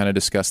after we kind of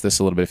discuss this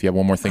a little bit. If you have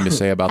one more thing to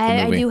say about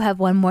the movie. I do have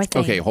one more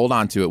thing. Okay, hold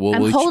on to it.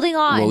 I'm holding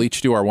on. We'll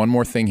each do our one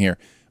more thing here.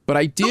 But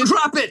I did... Don't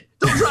drop it!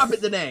 Don't drop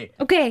it, Danae!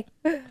 Okay,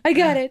 I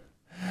got it.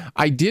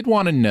 I did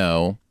want to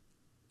know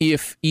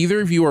if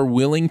either of you are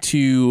willing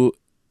to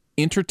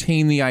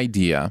entertain the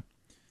idea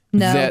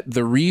that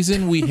the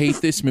reason we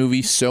hate this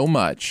movie so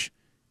much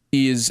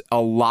is a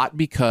lot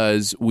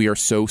because we are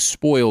so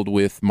spoiled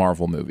with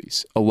Marvel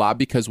movies. A lot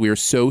because we are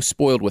so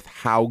spoiled with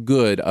how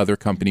good other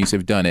companies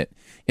have done it.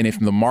 And if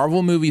the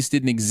Marvel movies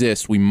didn't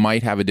exist, we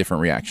might have a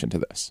different reaction to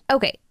this.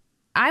 Okay.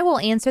 I will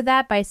answer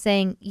that by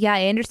saying, yeah,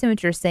 I understand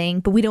what you're saying,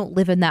 but we don't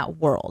live in that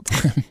world.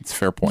 It's a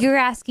fair point. You're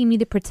asking me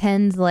to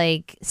pretend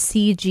like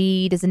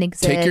CG doesn't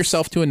exist. Take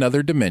yourself to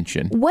another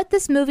dimension. What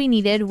this movie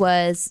needed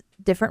was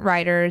different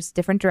writers,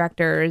 different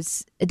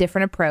directors, a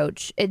different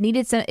approach. It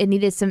needed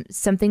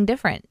something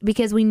different,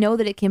 because we know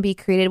that it can be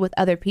created with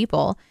other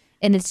people.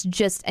 And it's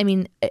just, I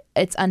mean,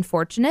 it's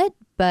unfortunate,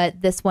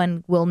 but this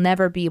one will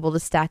never be able to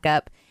stack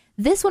up.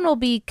 This one will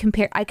be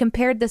I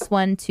compared this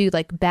one to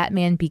like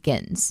Batman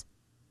Begins.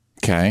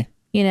 Okay.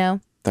 You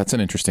know? That's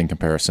an interesting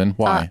comparison.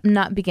 Why?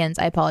 Not Begins.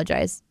 I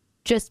apologize.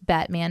 Just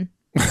Batman.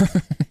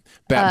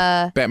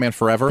 Batman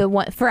Forever? The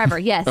one Forever,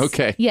 yes.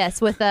 Okay.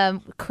 Yes, with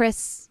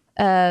Chris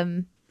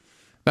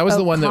that was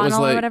the one that was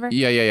O'Connell or like whatever?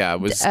 Yeah.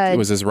 It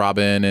was as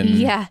Robin and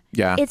Yeah.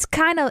 It's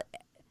kind of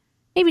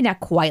maybe not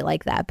quite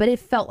like that, but it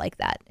felt like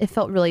that. It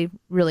felt really,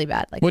 really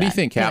bad like that. What do you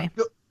think, Cap?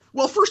 Anyway.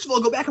 Well, first of all,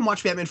 go back and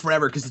watch Batman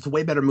Forever, because it's a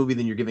way better movie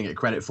than you're giving it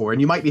credit for,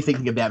 and you might be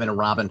thinking of Batman and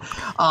Robin.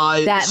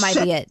 That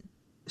might be it.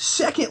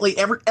 Secondly,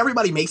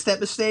 everybody makes that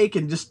mistake,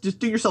 and just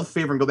do yourself a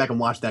favor and go back and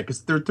watch that,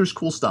 because there's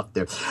cool stuff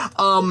there.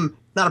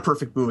 Not a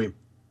perfect movie.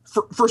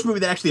 First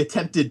movie that actually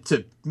attempted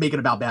to make it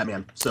about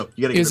Batman, so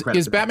you got to give it credit.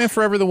 Is Batman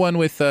Forever the one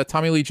with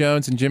Tommy Lee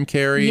Jones and Jim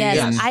Carrey?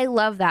 Yes, I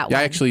love that one. Yeah,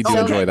 I actually do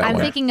enjoy that I'm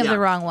one. thinking of the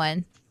wrong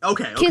one.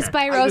 Okay. Kissed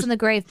by a Rose in the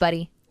Grave,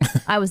 buddy.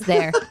 I was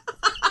there.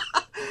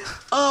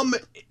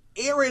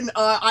 Aaron,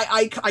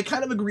 I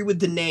kind of agree with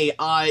Danae.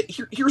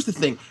 Here's the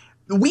thing.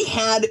 We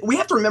have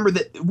to remember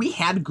that we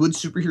had good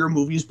superhero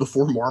movies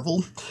before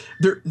Marvel.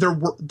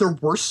 There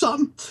were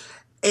some,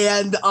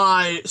 and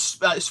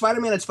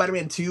Spider-Man and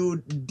Spider-Man 2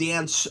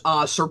 dance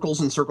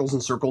circles and circles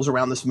and circles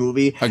around this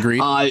movie.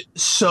 Agreed.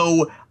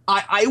 So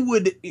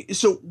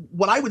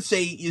what I would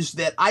say is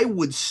that I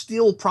would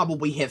still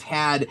probably have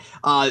had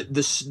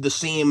the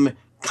same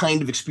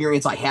kind of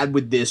experience I had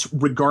with this,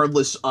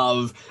 regardless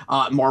of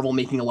Marvel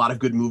making a lot of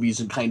good movies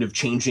and kind of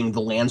changing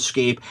the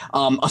landscape,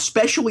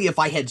 especially if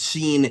I had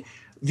seen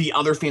the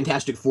other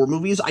Fantastic Four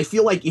movies. I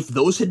feel like if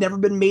those had never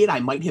been made, I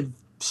might have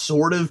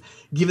sort of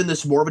given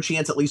this more of a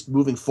chance, at least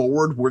moving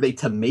forward, were they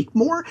to make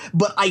more.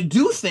 But I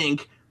do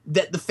think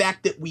that the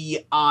fact that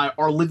we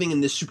are living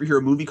in this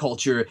superhero movie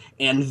culture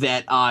and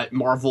that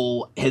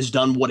Marvel has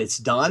done what it's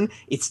done,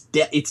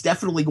 it's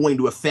definitely going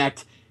to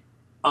affect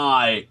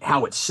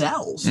how it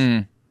sells.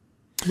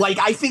 Like,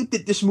 I think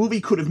that this movie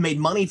could have made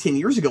money 10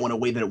 years ago in a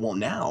way that it won't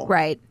now.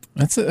 Right.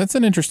 That's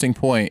an interesting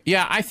point.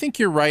 Yeah, I think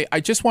you're right. I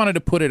just wanted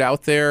to put it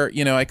out there.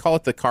 You know, I call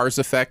it the Cars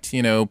effect.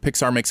 You know,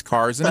 Pixar makes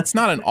Cars, and it's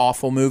not an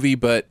awful movie,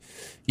 but,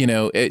 you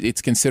know,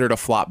 it's considered a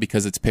flop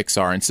because it's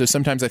Pixar. And so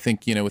sometimes I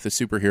think, you know, with a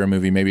superhero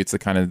movie, maybe it's the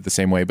kind of the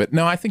same way. But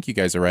no, I think you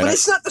guys are right. But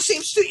it's not the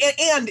same.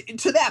 And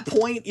to that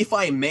point, if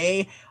I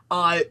may,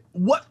 and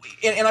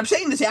I'm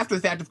saying this after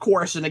the fact, of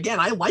course. And again,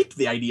 I liked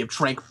the idea of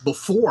Trank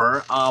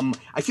before.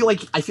 I feel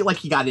like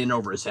he got in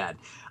over his head.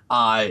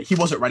 He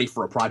wasn't ready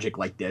for a project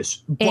like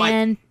this. But,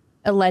 and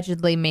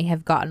allegedly may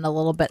have gotten a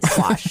little bit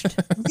sloshed.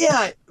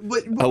 Yeah,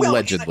 but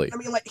allegedly. I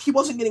mean, like, he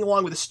wasn't getting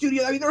along with the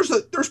studio. I mean,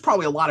 there's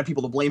probably a lot of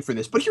people to blame for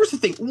this. But here's the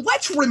thing: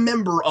 let's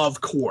remember,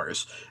 of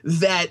course,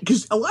 that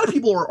because a lot of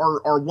people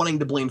are wanting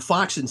to blame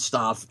Fox and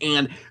stuff,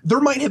 and there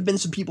might have been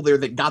some people there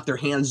that got their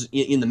hands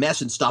in the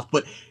mess and stuff,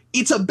 but.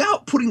 It's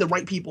about putting the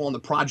right people on the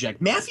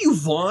project. Matthew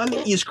Vaughn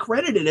is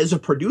credited as a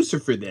producer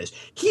for this.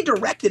 He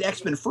directed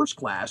X-Men First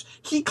Class.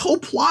 He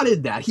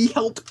co-plotted that. He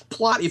helped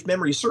plot, if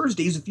memory serves,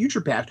 Days of Future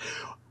Past.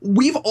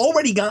 We've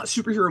already got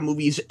superhero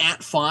movies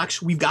at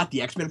Fox. We've got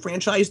the X-Men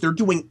franchise. They're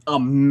doing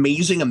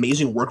amazing,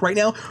 amazing work right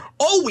now.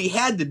 All we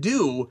had to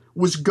do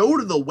was go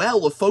to the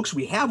well of folks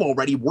we have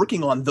already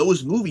working on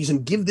those movies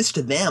and give this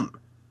to them.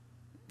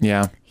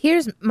 Yeah.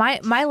 Here's my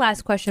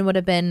last question would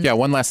have been... Yeah,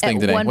 one last thing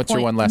today. What's your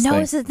one last thing?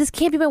 No, this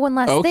can't be my one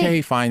last thing.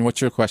 Okay, fine. What's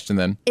your question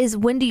then? Is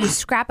when do you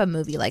scrap a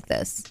movie like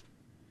this?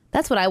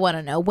 That's what I want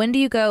to know. When do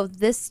you go,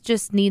 this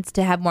just needs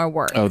to have more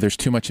work? Oh, there's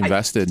too much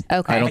invested.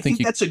 Okay. I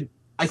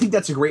think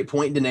that's a great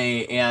point,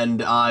 Danae.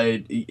 And I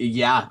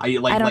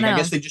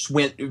guess they just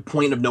went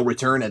point of no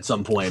return at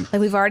some point.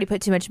 Like, we've already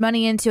put too much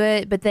money into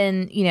it, but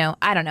then, you know,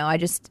 I don't know. I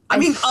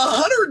mean,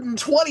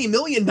 $120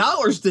 million,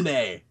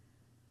 Danae.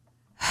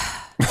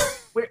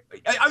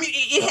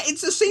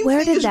 It's the same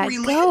thing as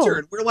Green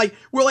Lantern. We're like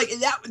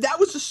that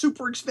was a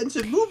super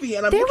expensive movie,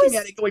 and I'm looking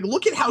at it going,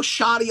 look at how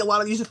shoddy a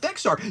lot of these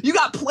effects are. You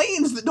got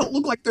planes that don't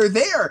look like they're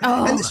there,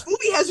 and this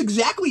movie has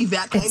exactly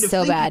that kind of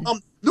so thing. Bad.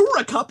 There were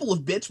a couple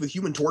of bits with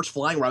Human Torch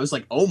flying where I was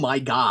like, oh my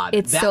god,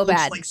 it's that so looks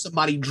bad. Like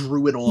somebody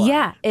drew it on.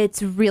 Yeah,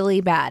 it's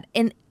really bad,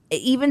 and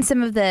even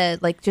some of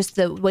the just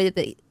the way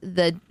that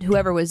the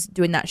whoever was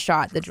doing that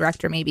shot, the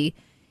director maybe,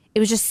 it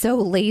was just so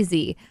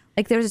lazy.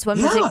 Like there's one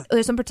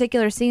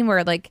particular scene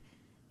where like.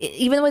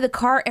 Even with the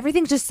car,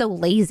 everything's just so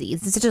lazy.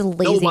 It's such a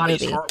lazy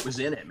Nobody's movie. heart was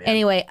in it, man.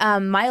 Anyway,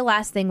 my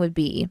last thing would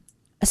be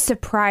a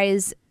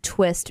surprise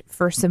twist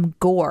for some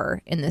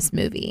gore in this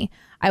movie.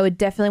 I would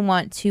definitely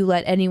want to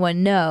let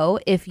anyone know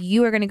if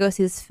you are going to go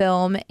see this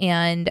film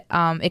and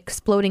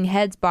exploding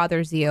heads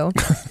bothers you,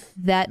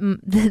 that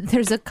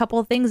there's a couple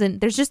of things, and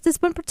there's just this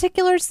one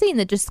particular scene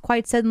that just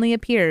quite suddenly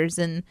appears,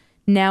 and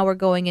now we're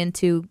going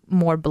into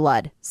more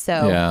blood.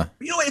 So, yeah.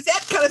 You know, if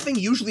that kind of thing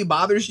usually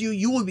bothers you,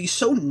 you will be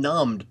so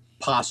numbed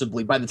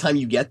possibly by the time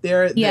you get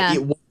there that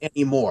it won't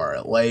anymore.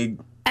 Like,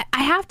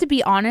 I have to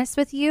be honest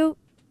with you,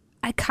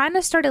 I kind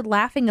of started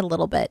laughing a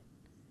little bit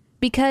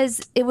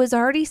because it was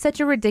already such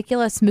a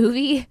ridiculous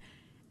movie,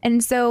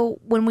 and so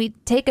when we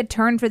take a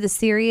turn for the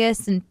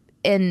serious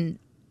and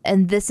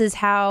this is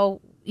how,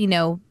 you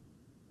know,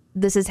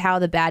 this is how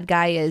the bad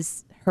guy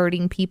is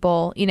hurting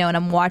people, you know, and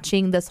I'm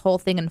watching this whole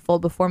thing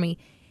unfold before me,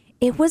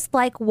 it was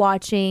like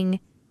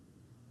watching.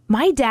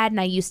 My dad and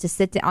I used to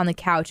sit on the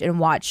couch and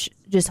watch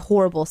just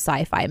horrible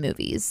sci-fi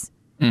movies.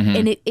 Mm-hmm.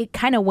 And it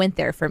kind of went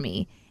there for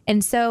me.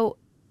 And so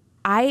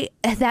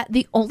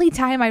the only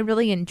time I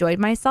really enjoyed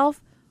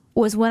myself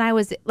was when I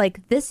was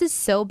like, this is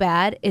so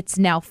bad, it's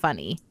now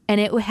funny.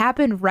 And it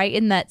happened right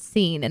in that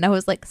scene. And I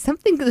was like,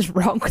 something is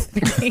wrong with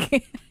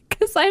me.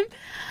 Because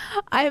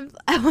I'm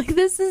like,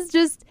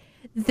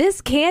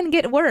 this can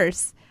get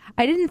worse.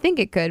 I didn't think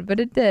it could, but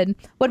it did.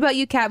 What about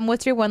you, Captain?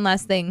 What's your one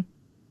last thing?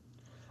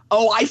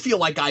 Oh, I feel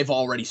like I've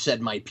already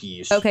said my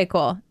piece. Okay,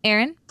 cool.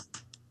 Aaron,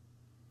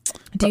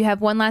 do you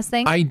have one last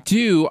thing? I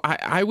do.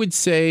 I would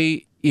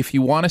say if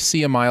you want to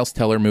see a Miles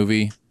Teller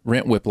movie,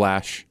 rent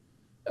Whiplash.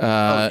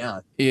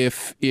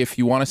 If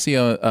you want to see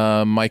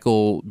a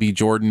Michael B.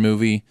 Jordan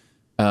movie,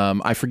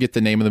 I forget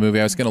the name of the movie.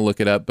 I was going to look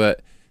it up,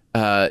 but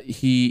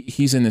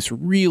he's in this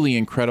really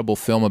incredible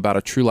film about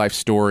a true life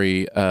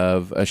story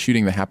of a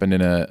shooting that happened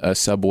in a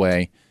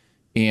subway,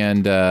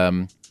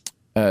 and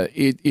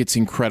it's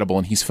incredible,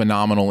 and he's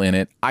phenomenal in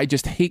it. I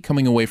just hate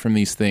coming away from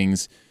these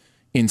things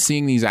and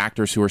seeing these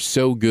actors who are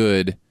so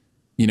good,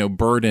 you know,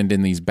 burdened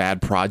in these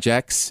bad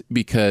projects,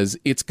 because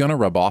it's going to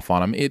rub off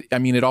on them.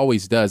 It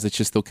always does. It's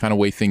just the kind of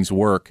way things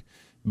work.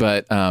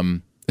 But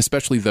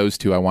especially those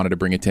two, I wanted to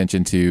bring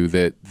attention to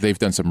that they've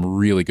done some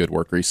really good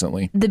work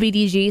recently. The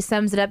BDG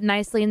sums it up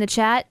nicely in the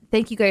chat.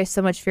 Thank you guys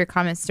so much for your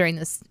comments during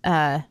this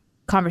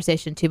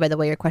conversation, too, by the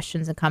way, your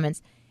questions and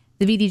comments.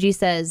 The BDG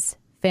says,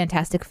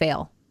 fantastic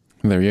fail.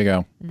 There you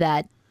go.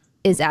 That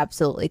is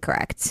absolutely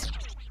correct.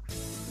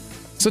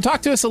 So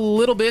talk to us a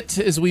little bit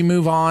as we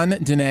move on,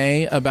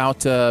 Danae,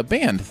 about a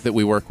band that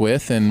we work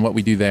with and what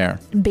we do there.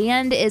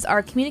 Band is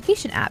our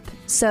communication app.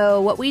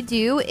 So what we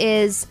do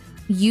is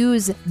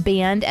use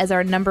Band as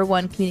our number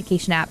one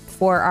communication app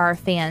for our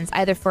fans,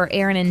 either for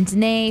Aaron and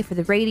Danae, for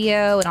the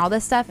radio and all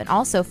this stuff, and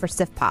also for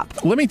Sif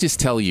Pop. Let me just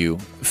tell you,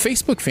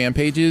 Facebook fan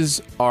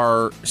pages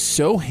are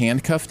so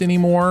handcuffed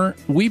anymore.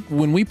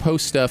 When we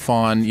post stuff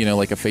on,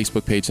 like a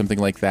Facebook page, something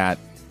like that,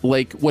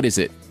 like, what is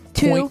it?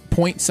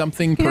 Point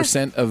something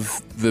percent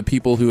of the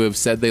people who have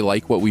said they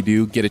like what we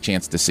do get a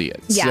chance to see it.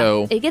 Yeah,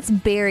 so it gets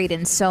buried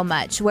in so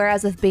much.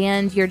 Whereas with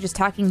Band, you're just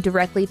talking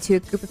directly to a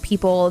group of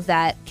people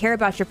that care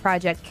about your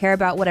project, care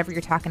about whatever you're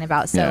talking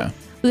about. So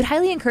we would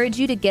highly encourage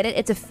you to get it.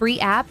 It's a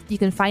free app. You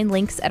can find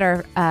links at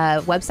our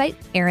website,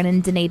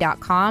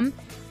 aaronanddanae.com.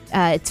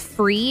 It's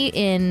free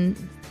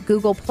in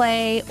Google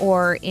Play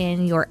or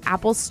in your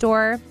Apple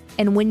Store.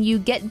 And when you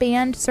get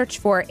Band, search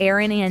for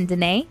Aaron and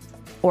Danae.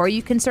 Or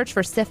you can search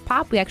for Sif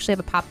Pop. We actually have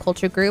a pop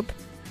culture group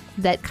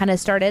that kind of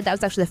started. That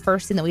was actually the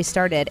first thing that we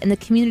started. And the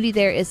community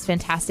there is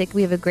fantastic.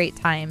 We have a great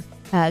time,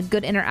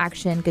 good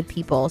interaction, good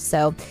people.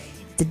 So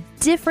it's a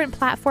different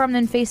platform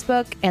than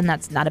Facebook, and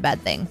that's not a bad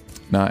thing.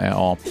 Not at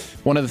all.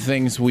 One of the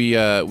things we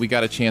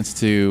got a chance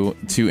to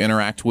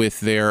interact with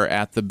there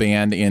at the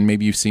Band, and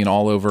maybe you've seen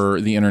all over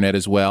the internet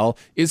as well,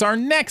 is our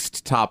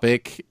next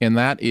topic, and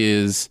that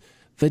is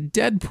the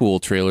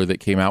Deadpool trailer that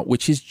came out,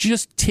 which has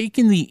just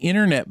taken the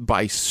internet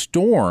by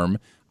storm.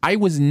 I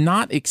was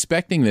not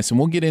expecting this, and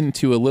we'll get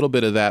into a little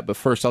bit of that, but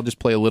first I'll just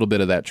play a little bit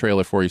of that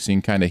trailer for you so you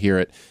can kind of hear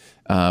it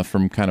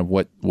from kind of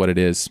what it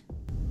is.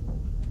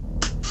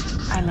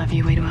 I love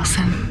you, Wade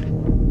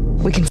Wilson.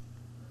 We can...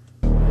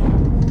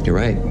 You're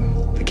right.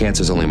 The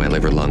cancer's only my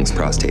liver, lungs,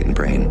 prostate, and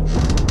brain.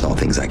 It's all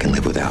things I can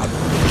live without.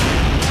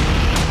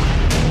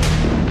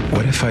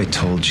 What if I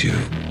told you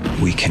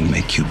we can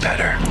make you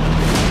better?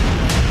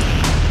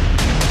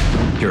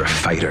 You're a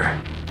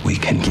fighter. We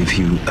can give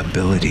you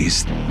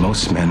abilities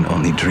most men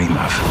only dream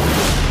of.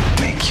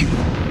 Make you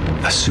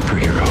a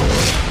superhero.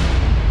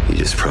 You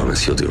just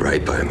promise you'll do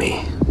right by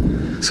me,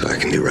 so I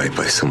can do right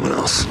by someone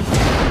else.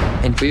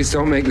 And please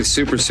don't make the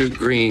super suit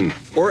green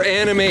or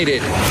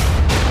animated.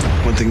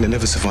 One thing that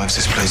never survives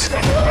this place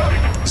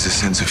is a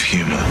sense of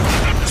humor.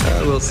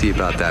 We'll see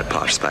about that,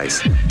 Posh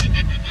Spice.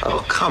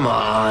 Oh, come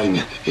on.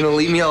 You don't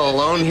leave me all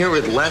alone here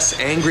with less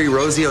angry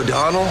Rosie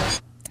O'Donnell?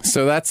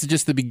 So that's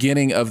just the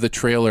beginning of the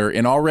trailer.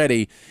 And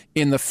already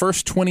in the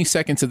first 20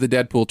 seconds of the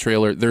Deadpool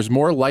trailer, there's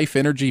more life,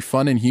 energy,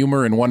 fun, and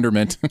humor and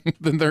wonderment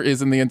than there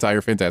is in the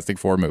entire Fantastic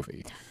Four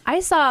movie.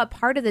 I saw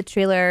part of the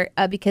trailer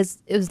because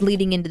it was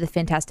leading into the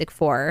Fantastic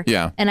Four.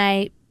 Yeah. And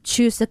I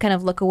choose to kind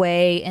of look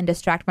away and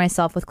distract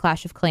myself with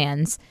Clash of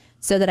Clans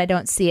so that I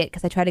don't see it,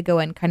 because I try to go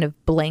in kind of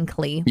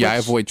blankly. Yeah, I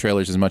avoid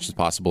trailers as much as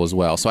possible as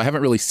well. So I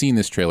haven't really seen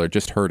this trailer,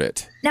 just heard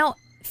it. Now,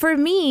 for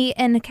me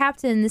and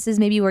Captain, this is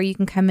maybe where you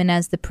can come in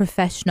as the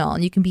professional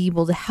and you can be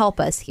able to help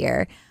us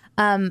here.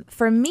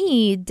 For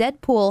me,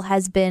 Deadpool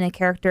has been a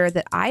character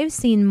that I've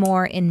seen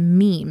more in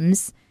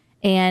memes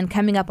and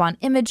coming up on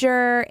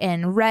Imager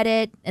and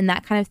Reddit and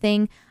that kind of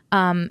thing.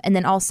 And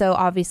then also,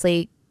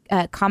 obviously,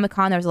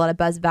 Comic-Con, there was a lot of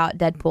buzz about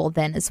Deadpool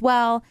then as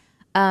well.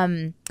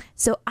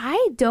 So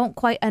I don't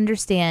quite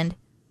understand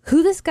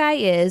who this guy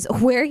is,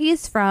 where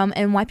he's from,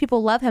 and why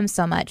people love him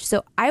so much.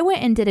 So I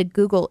went and did a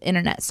Google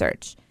internet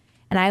search.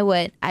 And I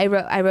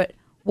wrote,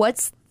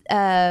 what's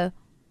the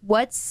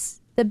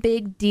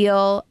big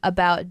deal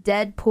about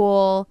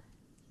Deadpool?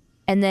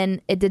 And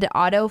then it did an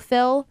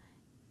autofill,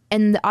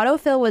 and the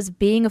autofill was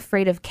being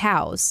afraid of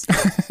cows.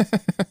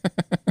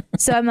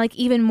 So I'm like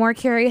even more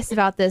curious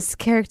about this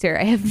character.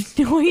 I have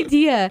no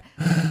idea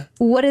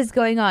what is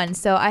going on.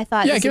 So I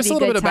thought this would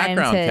be a good time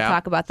to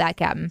talk about that,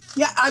 Captain.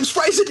 Yeah, I'm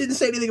surprised it didn't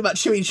say anything about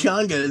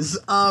chimichangas.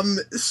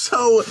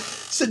 So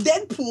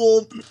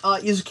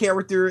Deadpool is a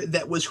character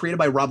that was created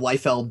by Rob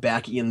Liefeld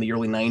back in the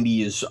early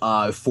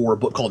 90s for a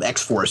book called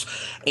X-Force.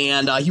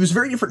 And he was a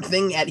very different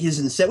thing at his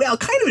inception. Well,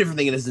 kind of a different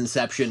thing at his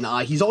inception.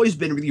 He's always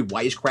been really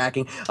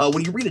wisecracking.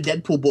 When you read a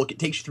Deadpool book, it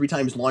takes you 3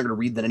 times longer to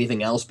read than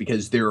anything else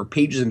because there are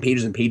pages and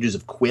pages and pages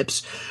of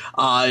quips.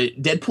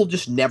 Deadpool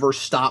just never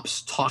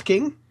stops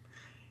talking.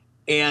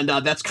 And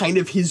that's kind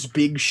of his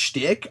big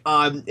shtick.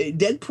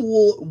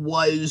 Deadpool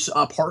was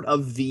part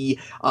of the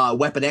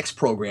Weapon X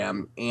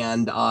program,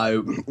 and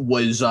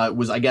was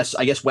I guess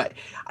I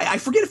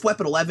forget if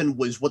Weapon 11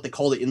 was what they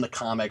called it in the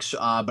comics,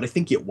 but I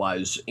think it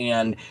was.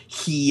 And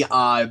he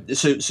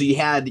so you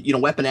had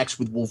Weapon X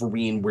with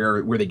Wolverine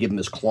where they give him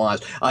his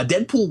claws.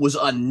 Deadpool was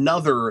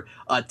another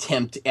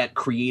attempt at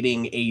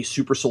creating a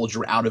super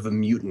soldier out of a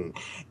mutant,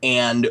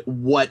 and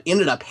what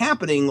ended up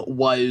happening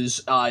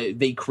was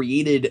they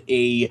created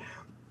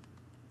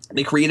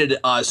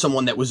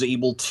someone that was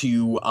able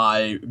to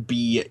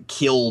be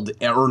killed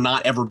or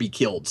not ever be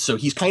killed. So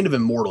he's kind of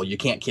immortal. You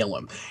can't kill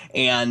him.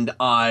 And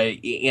I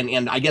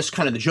guess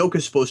kind of the joke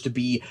is supposed to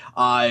be,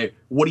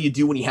 what do you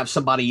do when you have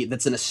somebody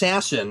that's an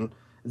assassin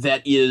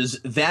that is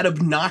that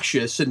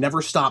obnoxious and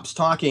never stops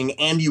talking,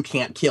 and you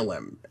can't kill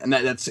him. And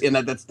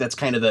that's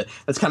kind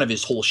of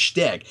his whole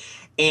shtick.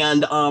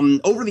 And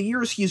over the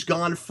years, he's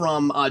gone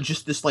from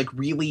just this like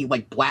really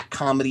like black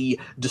comedy,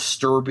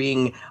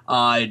 disturbing,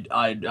 kind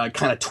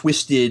of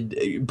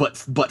twisted but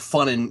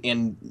fun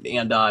and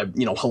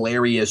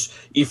hilarious,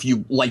 if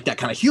you like that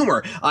kind of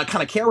humor,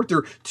 kind of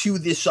character, to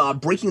this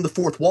breaking the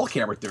fourth wall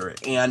character.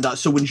 And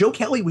so when Joe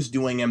Kelly was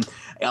doing him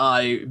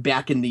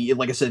back in the,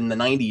 like I said, in the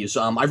 90s,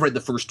 I've read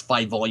the first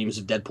 5 volumes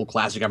of Deadpool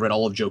Classic. I've read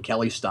all of Joe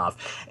Kelly's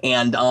stuff,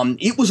 and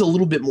it was a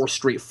little bit more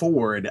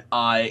straightforward.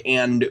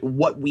 And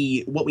what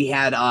we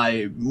had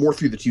more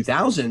through the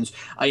 2000s,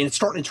 and it's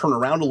starting to turn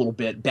around a little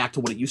bit back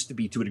to what it used to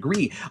be to a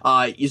degree,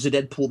 is a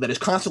Deadpool that is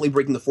constantly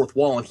breaking the fourth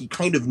wall, and he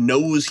kind of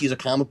knows he's a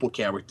comic book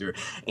character,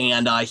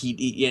 and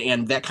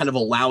and that kind of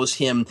allows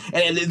him,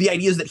 and the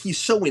idea is that he's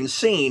so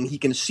insane he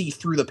can see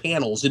through the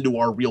panels into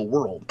our real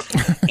world.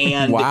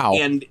 And wow.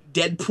 And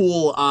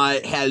Deadpool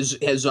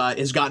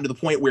has gotten to the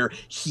point where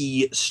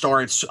he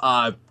starts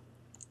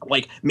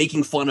like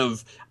making fun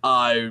of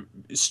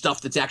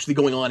stuff that's actually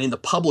going on in the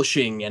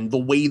publishing and the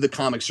way the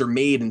comics are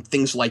made and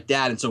things like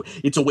that. And so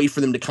it's a way for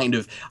them to kind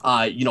of,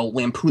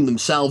 lampoon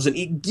themselves. And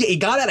it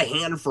got out of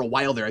hand for a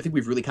while there. I think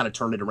we've really kind of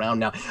turned it around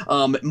now.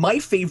 My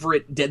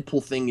favorite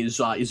Deadpool thing is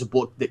a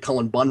book that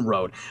Cullen Bunn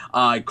wrote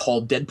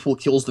called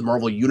Deadpool Kills the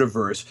Marvel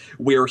Universe,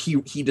 where he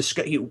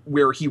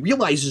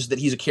realizes that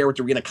he's a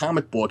character in a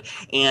comic book,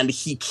 and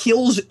he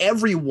kills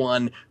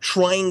everyone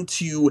trying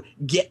to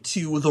get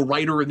to the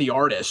writer and the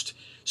artist.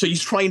 So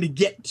he's trying to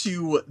get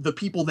to the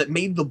people that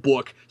made the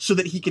book so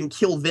that he can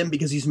kill them,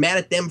 because he's mad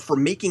at them for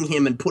making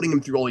him and putting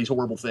him through all these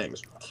horrible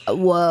things.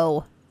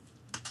 Whoa.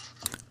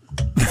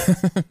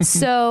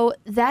 So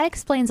that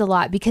explains a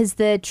lot, because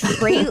the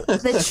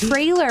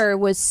trailer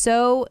was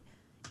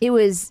it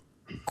was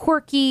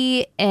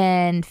quirky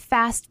and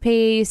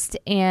fast-paced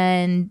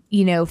and,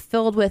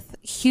 filled with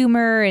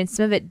humor, and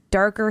some of it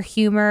darker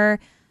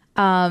humor.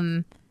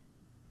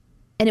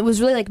 And it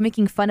was really like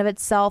making fun of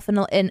itself in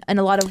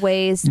a lot of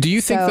ways. Do you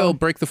think they'll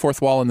break the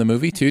fourth wall in the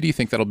movie too? Do you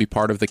think that'll be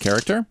part of the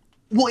character?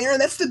 Well, Aaron,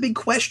 that's the big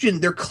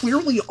question. They're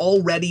clearly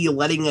already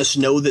letting us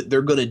know that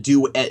they're going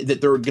to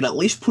at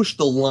least push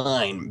the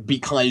line,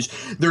 because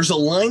there's a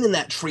line in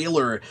that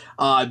trailer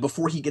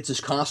before he gets his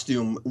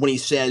costume when he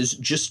says,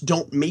 "Just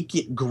don't make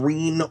it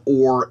green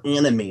or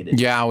animated."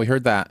 Yeah, we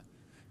heard that.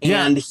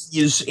 And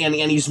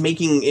he's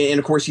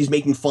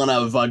making fun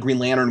of Green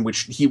Lantern,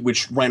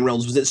 which Ryan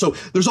Reynolds was in. So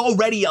there's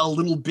already a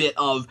little bit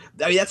of,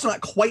 that's not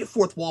quite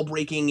fourth wall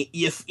breaking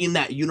if in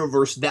that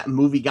universe that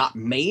movie got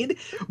made,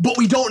 but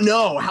we don't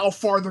know how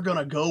far they're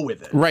gonna go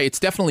with it. Right, it's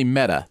definitely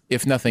meta,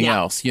 if nothing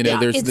else.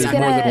 There's more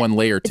than one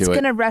layer to it. It's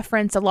gonna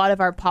reference a lot of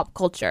our pop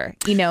culture,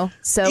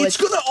 so it's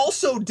gonna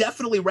also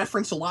definitely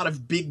reference a lot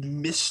of big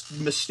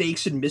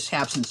mistakes and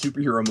mishaps in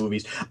superhero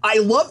movies. I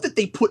love that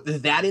they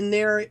put that in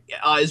there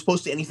as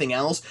opposed to anything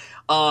else,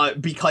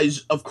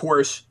 because of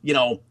course, a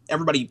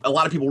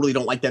lot of people really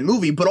don't like that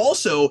movie, but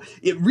also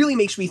it really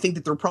makes me think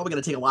that they're probably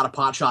going to take a lot of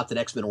pot shots at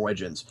X-Men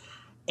Origins.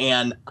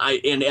 And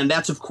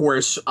that's of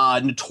course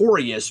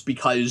notorious,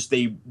 because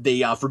they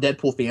for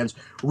Deadpool fans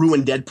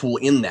ruined Deadpool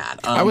in that.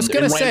 I was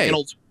going to say, Ryan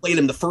Reynolds played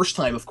him the first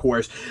time, of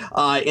course,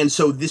 and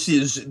so this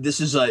is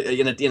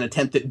an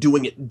attempt at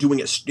doing it.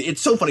 It's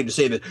so funny to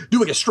say that,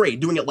 doing it straight,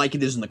 doing it like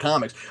it is in the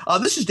comics.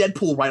 This is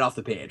Deadpool right off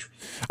the page.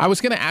 I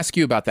was going to ask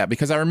you about that,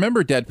 because I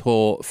remember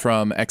Deadpool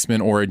from X-Men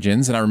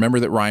Origins, and I remember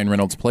that Ryan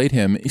Reynolds played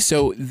him.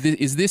 So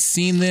is this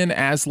seen then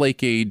as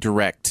like a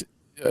direct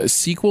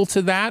sequel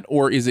to that,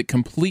 or is it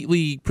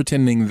completely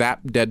pretending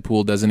that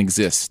Deadpool doesn't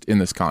exist in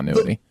this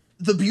continuity?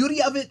 The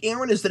beauty of it,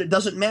 Aaron, is that it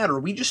doesn't matter.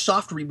 We just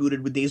soft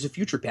rebooted with Days of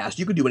Future Past.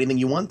 You could do anything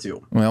you want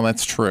to. Well,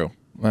 that's true.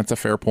 That's a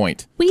fair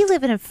point. We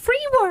live in a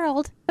free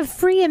world, a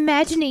free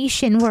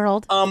imagination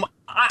world.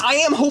 I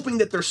am hoping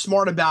that they're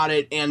smart about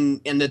it,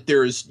 and that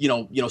there's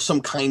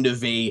some kind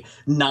of a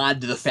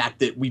nod to the fact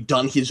that we've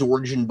done his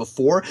origin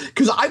before,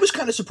 because I was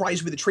kind of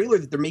surprised with the trailer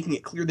that they're making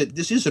it clear that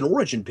this is an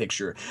origin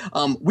picture.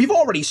 We've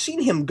already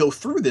seen him go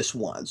through this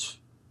once.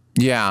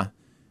 Yeah.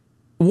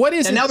 What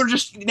is and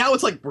it? Now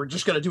it's like we're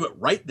just gonna do it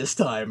right this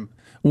time.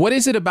 What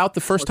is it about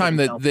the first time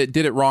that did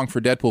it wrong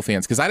for Deadpool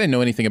fans? Because I didn't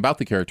know anything about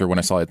the character when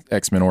I saw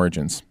X-Men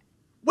Origins.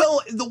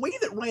 Well, the way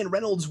that Ryan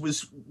Reynolds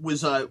was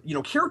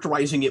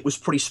characterizing it was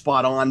pretty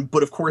spot on,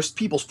 but of course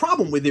people's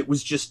problem with it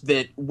was just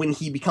that when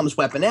he becomes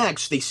Weapon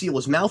X, they seal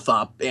his mouth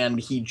up and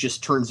he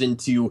just turns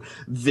into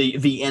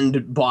the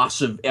end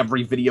boss of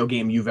every video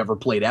game you've ever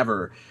played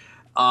ever.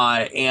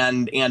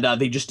 And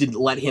they just didn't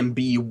let him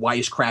be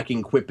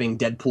wisecracking, quipping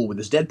Deadpool with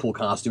his Deadpool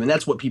costume, and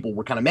that's what people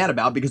were kind of mad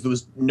about, because there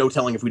was no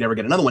telling if we'd ever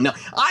get another one. Now,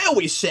 I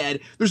always said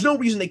there's no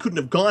reason they couldn't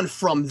have gone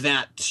from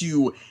that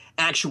to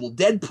actual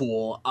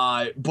Deadpool,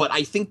 but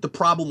I think the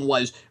problem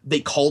was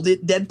they called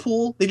it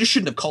Deadpool. They just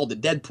shouldn't have called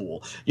it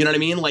Deadpool. You know what I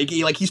mean? Like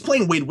he's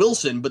playing Wade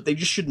Wilson, but they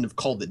just shouldn't have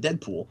called it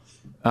Deadpool.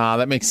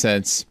 That makes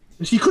sense.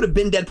 He could have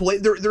been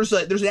Deadpool.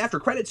 There's an after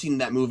credit scene in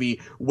that movie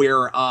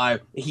where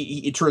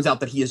it turns out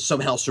that he has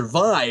somehow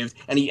survived,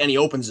 and he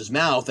opens his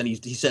mouth and he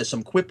says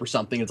some quip or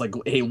something. It's like,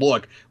 hey,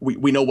 look,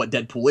 we know what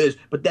Deadpool is,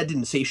 but that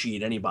didn't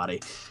satiate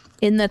anybody.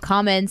 In the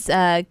comments,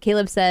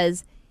 Caleb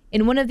says,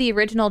 in one of the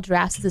original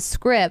drafts of the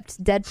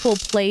script,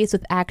 Deadpool plays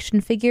with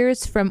action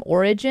figures from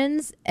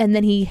Origins, and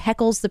then he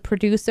heckles the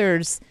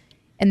producers,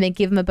 and they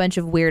give him a bunch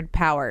of weird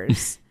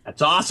powers.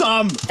 That's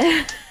awesome!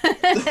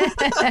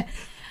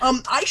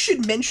 I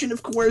should mention,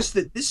 of course,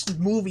 that this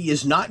movie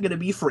is not going to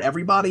be for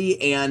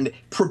everybody, and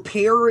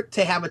prepare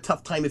to have a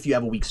tough time if you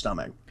have a weak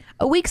stomach.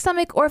 A weak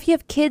stomach, or if you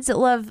have kids that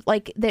love,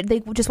 like, they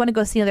just want to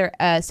go see another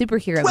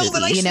superhero movie. Well, the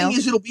nice thing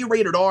is it'll be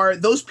rated R.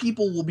 Those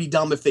people will be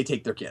dumb if they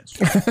take their kids.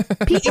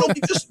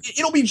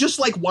 It'll be just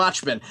like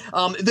Watchmen.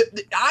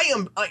 I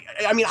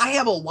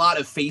have a lot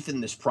of faith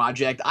in this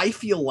project. I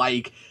feel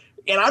like,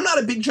 and I'm not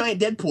a big giant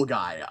Deadpool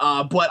guy,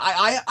 but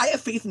I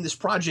have faith in this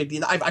project.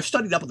 And I've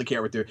studied up on the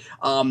character,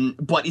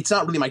 but it's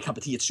not really my cup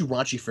of tea. It's too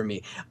raunchy for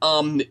me,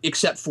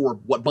 except for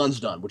what Bunn's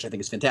done, which I think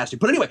is fantastic.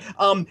 But anyway,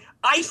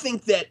 I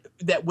think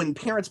that when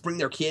parents bring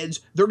their kids,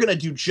 they're going to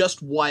do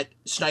just what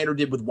Snyder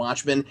did with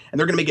Watchmen, and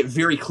they're going to make it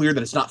very clear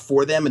that it's not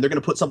for them, and they're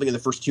going to put something in the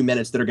first 2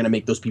 minutes that are going to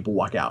make those people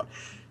walk out.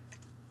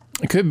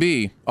 It could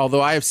be,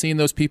 although I have seen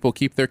those people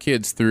keep their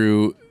kids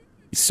through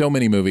so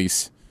many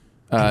movies.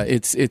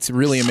 It's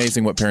really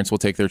amazing what parents will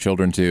take their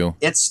children to.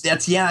 It's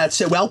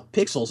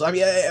Pixels. I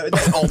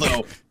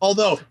mean,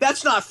 although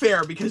that's not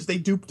fair because they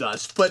duped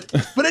us. But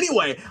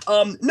anyway,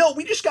 no,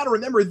 we just got to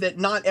remember that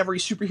not every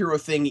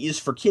superhero thing is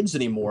for kids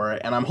anymore,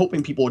 and I'm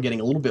hoping people are getting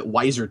a little bit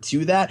wiser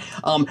to that.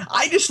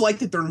 I just like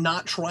that they're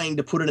not trying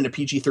to put it in a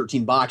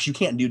PG-13 box. You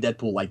can't do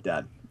Deadpool like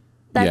that.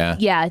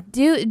 Yeah.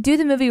 Do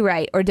the movie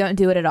right, or don't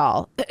do it at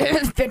all.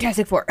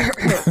 Fantastic Four.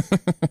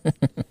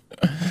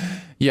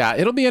 Yeah,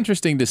 it'll be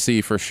interesting to see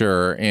for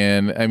sure.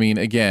 And I mean,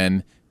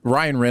 again,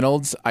 Ryan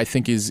Reynolds, I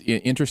think, is an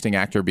interesting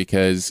actor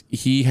because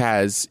he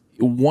has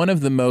one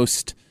of the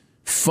most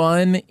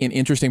fun and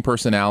interesting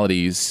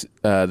personalities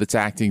that's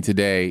acting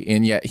today.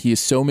 And yet he is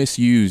so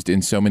misused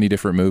in so many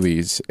different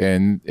movies.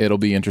 And it'll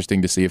be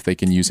interesting to see if they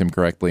can use him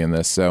correctly in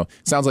this. So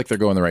it sounds like they're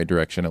going the right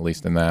direction, at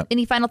least in that.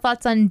 Any final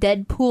thoughts on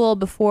Deadpool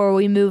before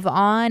we move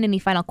on? Any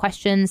final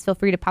questions? Feel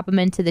free to pop them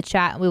into the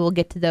chat. We will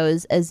get to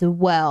those as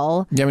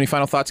well. Do you have any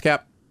final thoughts,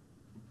 Cap?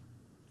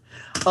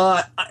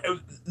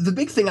 The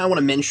big thing I want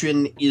to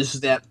mention is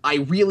that I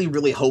really,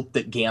 really hope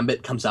that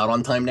Gambit comes out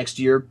on time next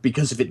year,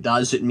 because if it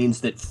does, it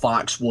means that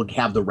Fox will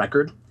have the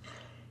record.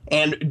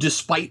 And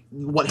despite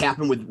what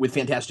happened with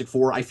Fantastic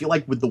Four, I feel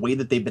like with the way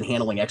that they've been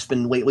handling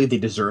X-Men lately, they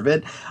deserve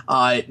it.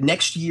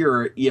 Next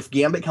year, if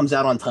Gambit comes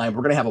out on time,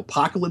 we're going to have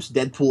Apocalypse,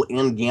 Deadpool,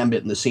 and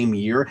Gambit in the same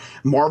year.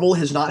 Marvel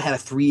has not had a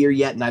 3-year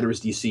yet, neither has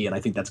DC, and I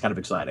think that's kind of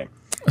exciting.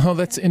 Oh,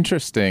 that's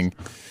interesting.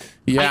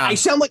 Yeah, I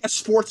sound like a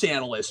sports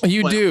analyst.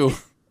 You do.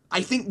 I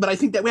think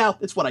that, well,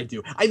 it's what I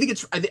do. I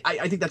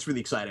think that's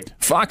really exciting.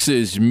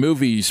 Fox's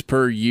movies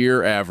per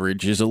year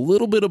average is a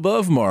little bit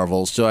above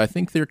Marvel, so I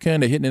think they're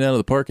kind of hitting it out of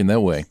the park in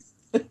that way.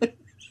 That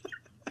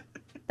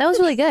was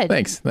really good.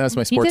 Thanks. That was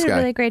my sports guy. You did a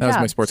really great job. That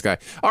was my sports guy.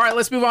 All right,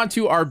 let's move on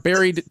to our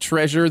buried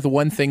treasure, the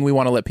one thing we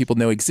want to let people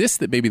know exists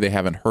that maybe they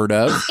haven't heard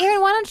of. Aaron,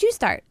 why don't you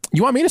start?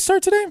 You want me to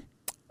start today?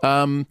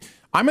 I'm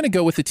going to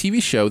go with a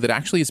TV show that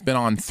actually has been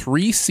on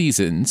 3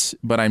 seasons,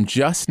 but I'm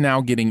just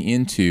now getting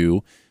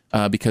into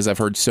because I've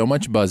heard so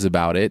much buzz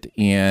about it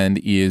and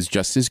is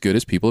just as good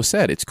as people have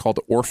said. It's called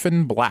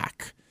Orphan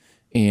Black.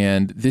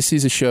 And this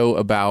is a show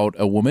about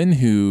a woman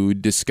who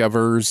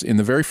discovers in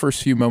the very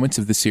first few moments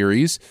of the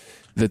series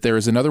that there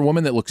is another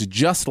woman that looks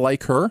just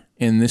like her.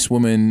 And this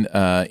woman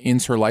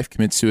ends her life,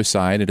 commits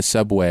suicide at a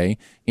subway.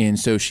 And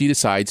so she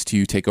decides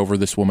to take over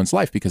this woman's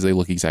life because they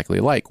look exactly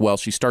alike. Well,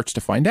 she starts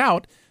to find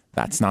out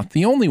that's not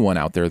the only one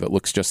out there that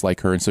looks just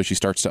like her. And so she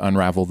starts to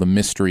unravel the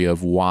mystery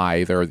of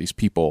why there are these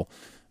people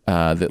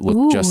that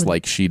look just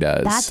like she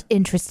does. That's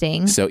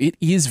interesting. So it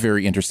is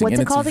very interesting. What's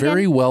and it called it's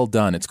very again? well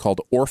done. It's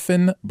called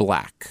Orphan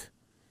Black.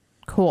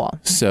 Cool.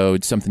 So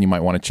it's something you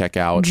might want to check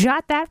out.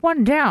 Jot that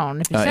one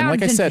down if it sounds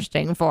like I said,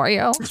 interesting for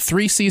you.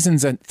 3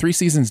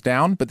 seasons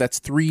down, but that's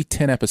 3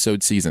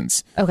 10-episode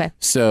seasons. Okay.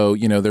 So,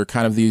 they're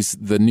kind of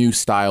the new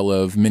style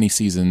of mini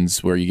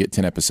seasons where you get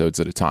 10 episodes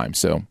at a time.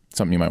 So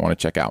something you might want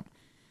to check out.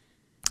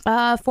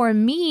 For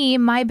me,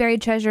 my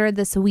buried treasure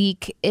this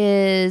week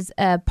is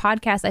a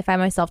podcast I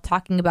find myself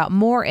talking about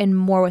more and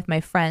more with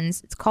my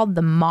friends. It's called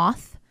The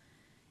Moth,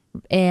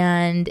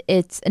 and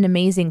it's an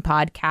amazing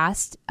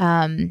podcast.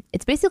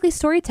 It's basically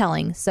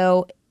storytelling.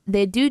 So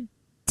they do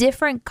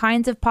different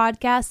kinds of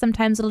podcasts.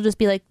 Sometimes it'll just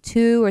be like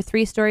 2 or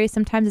 3 stories.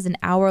 Sometimes it's an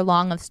hour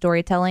long of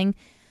storytelling.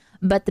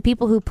 But the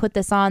people who put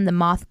this on, the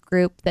Moth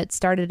group that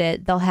started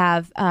it, they'll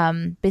have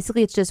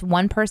basically it's just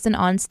one person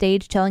on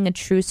stage telling a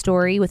true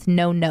story with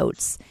no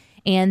notes.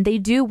 And they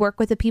do work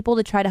with the people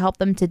to try to help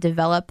them to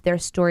develop their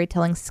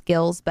storytelling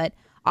skills. But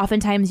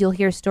oftentimes you'll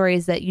hear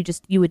stories that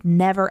you would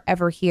never,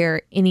 ever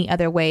hear any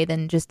other way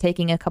than just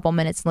taking a couple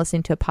minutes and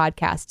listening to a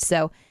podcast.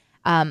 So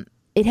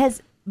it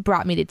has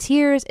brought me to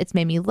tears. It's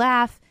made me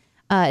laugh.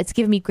 It's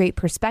given me great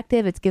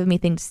perspective. It's given me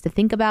things to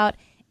think about.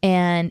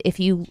 And if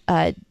you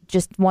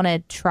just want to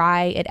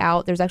try it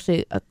out, there's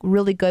actually a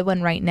really good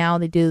one right now.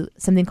 They do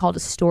something called a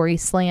story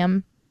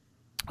slam,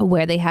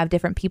 where they have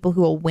different people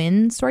who will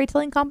win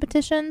storytelling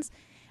competitions,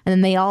 and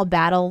then they all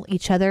battle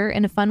each other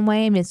in a fun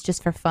way. I mean, it's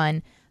just for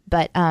fun,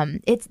 but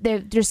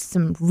there's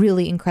some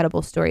really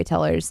incredible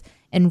storytellers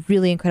and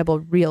really incredible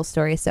real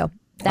stories. So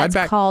that's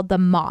called The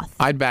Moth.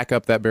 I'd back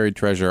up that Buried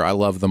Treasure. I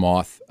love The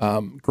Moth.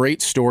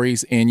 Great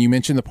stories, and you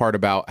mentioned the part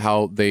about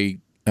how they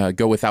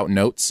go without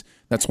notes.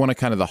 That's one of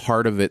kind of the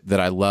heart of it that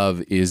I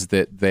love, is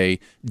that they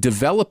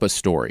develop a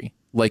story.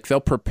 Like, they'll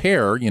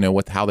prepare,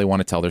 how they want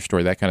to tell their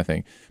story, that kind of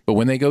thing. But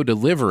when they go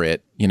deliver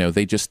it,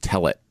 they just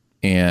tell it.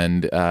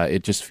 And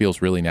it just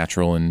feels really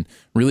natural and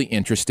really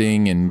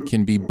interesting, and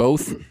can be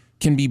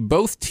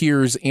both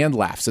tears and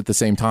laughs at the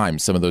same time,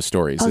 some of those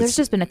stories. There's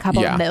just been a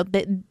couple of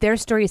them. Their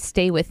stories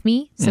stay with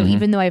me. So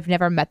even though I've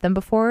never met them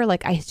before,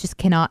 like, I just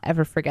cannot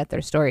ever forget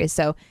their stories.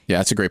 So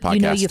yeah, it's a great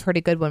podcast. You've heard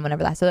a good one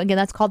whenever that. So again,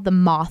 that's called The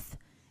Moth.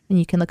 And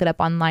you can look it up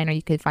online, or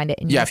you can find it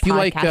in your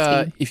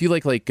podcast. If you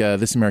like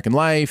This American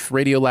Life,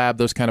 Radiolab,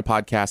 those kind of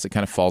podcasts, it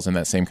kind of falls in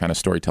that same kind of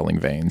storytelling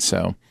vein.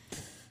 So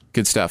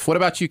good stuff. What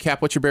about you,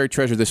 Cap? What's your buried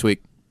treasure this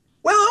week?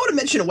 Well, I want to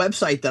mention a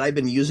website that I've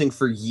been using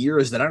for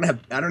years that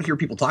I don't hear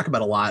people talk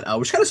about a lot,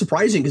 which is kind of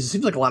surprising because it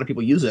seems like a lot of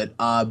people use it.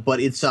 But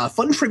it's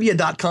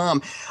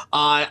funtrivia.com.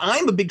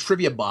 I'm a big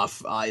trivia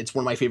buff. It's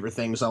one of my favorite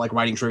things. I like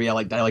writing trivia.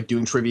 I like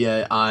doing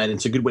trivia, and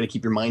it's a good way to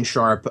keep your mind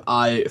sharp.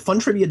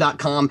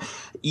 Funtrivia.com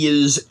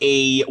is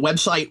a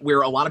website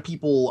where a lot of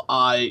people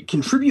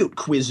contribute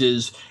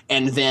quizzes,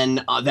 and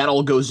then that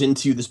all goes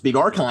into this big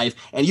archive,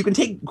 and you can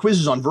take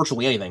quizzes on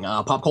virtually anything,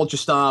 pop culture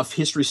stuff,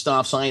 history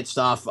stuff, science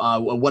stuff,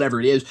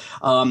 whatever it is.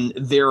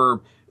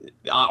 Their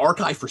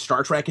archive for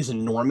Star Trek is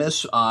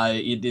enormous.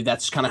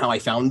 That's kind of how I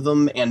found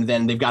them, and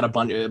then they've got a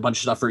bunch of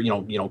stuff for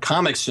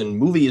comics and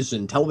movies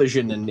and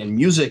television and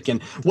music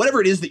and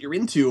whatever it is that you're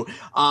into.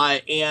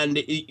 And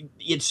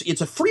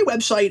it's a free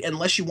website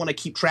unless you want to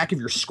keep track of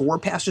your score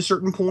past a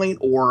certain point,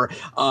 or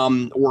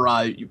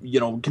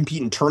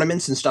compete in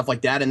tournaments and stuff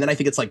like that. And then I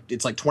think it's like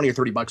 $20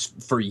 or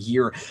 $30 for a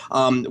year,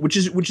 which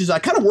is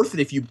kind of worth it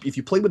if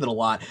you play with it a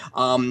lot.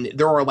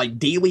 There are like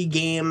daily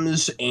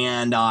games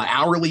and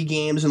hourly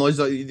games, and those.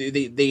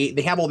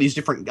 They have all these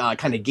different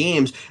kind of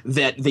games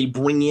that they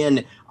bring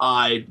in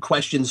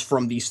questions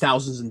from these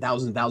thousands and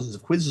thousands and thousands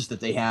of quizzes that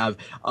they have,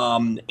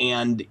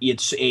 and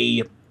it's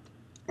a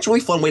really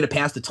fun way to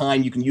pass the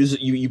time. You can use it.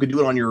 You can do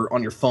it on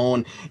your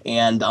phone,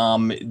 and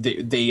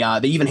they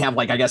even have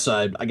like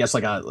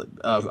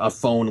a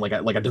phone like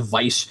a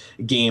device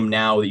game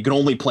now that you can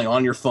only play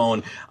on your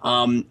phone.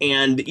 And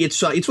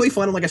it's really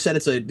fun. And like I said,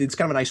 it's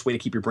kind of a nice way to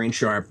keep your brain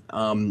sharp.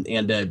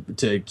 And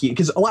to keep,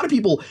 because a lot of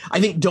people I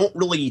think don't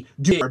really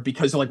do it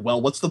because they're like, well,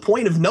 what's the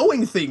point of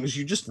knowing things?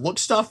 You just look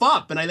stuff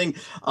up. And I think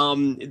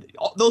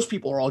those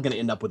people are all going to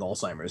end up with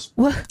Alzheimer's.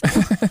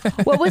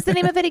 What was the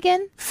name of it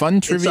again?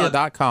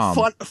 Funtrivia.com.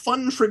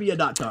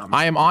 Funtrivia.com.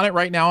 I am on it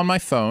right now on my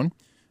phone.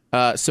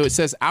 So it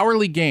says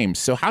hourly games.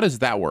 So how does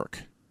that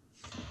work?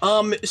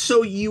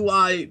 So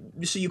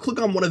you click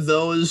on one of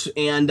those,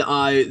 and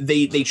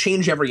they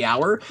change every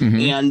hour. Mm-hmm.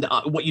 And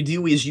what you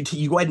do is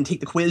you go ahead and take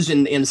the quiz,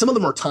 and some of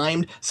them are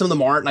timed, some of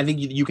them aren't. And I think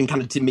you can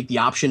kind of make the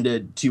option to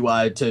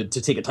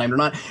take it timed or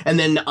not. And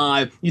then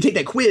you take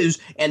that quiz,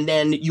 and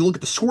then you look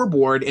at the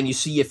scoreboard, and you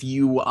see if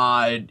you're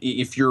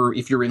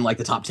in like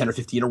the top 10 or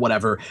 15 or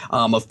whatever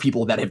of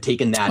people that have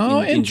taken that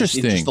in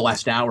just the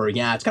last hour.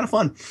 Yeah, it's kind of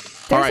fun.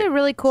 There's a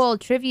really cool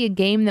trivia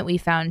game that we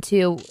found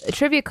too.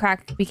 Trivia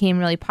Crack became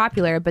really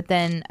popular, but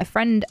then a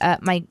friend,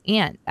 my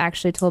aunt,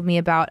 actually told me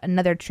about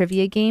another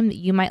trivia game that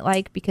you might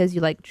like because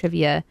you like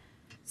trivia.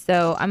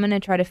 So I'm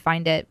gonna try to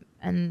find it,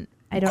 and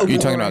I don't. Are you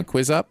talking about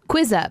Quiz Up?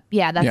 Quiz Up,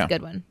 yeah, that's a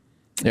good one.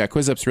 Yeah,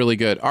 Quiz Up's really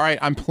good. All right,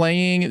 I'm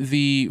playing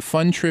the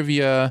Fun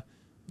Trivia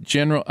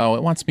General. Oh,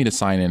 it wants me to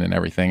sign in and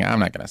everything. I'm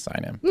not going to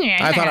sign in. Yeah,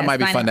 I thought it might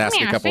be fun to ask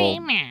a couple,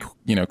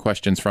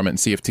 questions from it and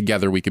see if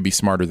together we could be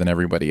smarter than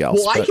everybody else.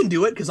 Well, I can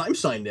do it because I'm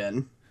signed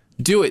in.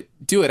 Do it.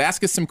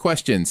 Ask us some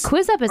questions.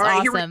 Quiz Up is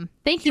awesome.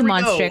 Thank you,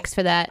 Monstrix,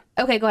 for that.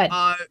 Okay, go ahead.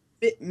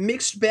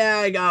 Mixed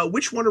bag.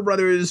 Which Warner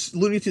Brothers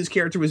Looney Tunes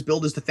character was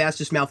billed as the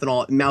fastest mouse in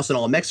all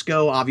of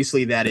Mexico?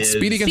 Obviously, that is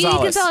Speedy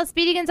Gonzales.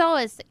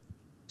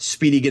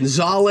 Speedy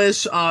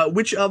Gonzales.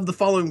 Which of the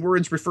following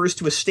words refers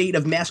to a state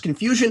of mass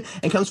confusion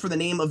and comes from the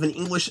name of an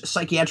English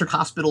psychiatric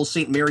hospital,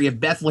 St. Mary of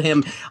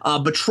Bethlehem?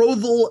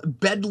 Betrothal,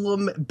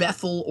 Bedlam,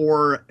 Bethel,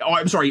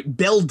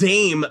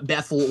 Beldame,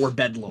 Bethel, or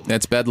Bedlam?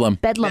 That's Bedlam.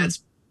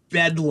 That's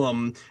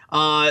Bedlam.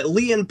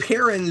 Leon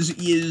Perrins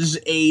is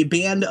a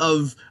brand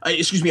of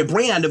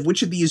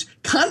which of these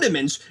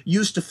condiments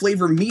used to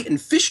flavor meat and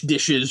fish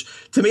dishes?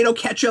 Tomato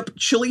ketchup,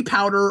 chili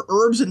powder,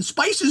 herbs and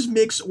spices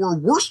mix, or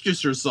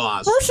Worcestershire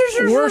sauce?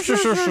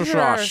 Worcestershire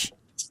sauce.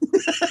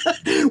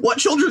 What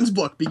children's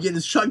book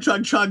begins chug,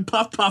 chug, chug,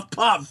 puff, puff,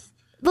 puff?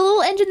 The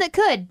Little Engine That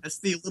Could. That's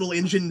The Little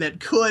Engine That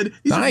Could.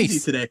 These are easy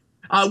today.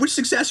 Which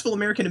successful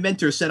American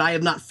inventor said, "I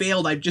have not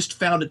failed, I've just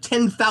found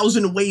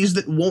 10,000 ways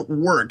that won't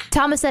work"?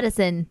 Thomas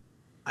Edison.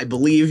 I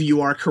believe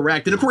you are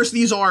correct. And of course,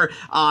 these are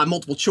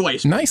multiple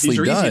choice. Nicely These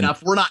are done. easy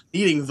enough. We're not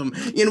needing them.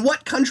 In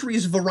what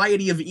country's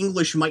variety of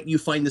English might you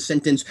find the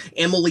sentence,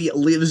 Emily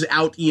lives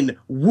out in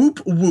whoop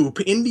whoop?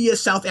 India,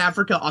 South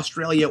Africa,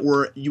 Australia,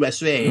 or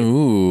USA?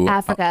 Ooh.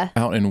 Africa.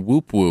 Out in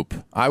whoop whoop.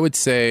 I would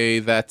say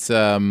that's,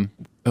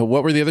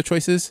 what were the other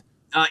choices?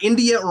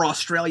 India or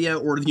Australia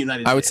or the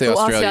United States? I would say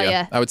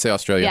Australia. I would say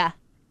Australia.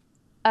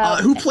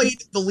 Yeah. Who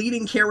played the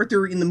leading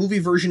character in the movie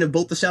version of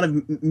both The Sound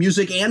of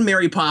Music and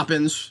Mary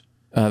Poppins?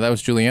 That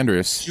was Julie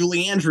Andrews.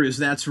 Julie Andrews,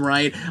 that's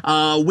right.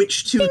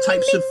 Which two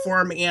types of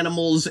farm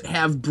animals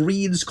have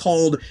breeds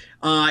called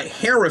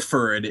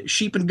Hereford?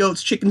 Sheep and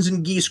goats, chickens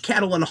and geese,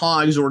 cattle and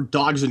hogs, or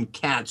dogs and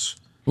cats?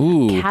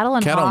 Ooh, Cattle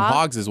and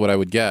hogs is what I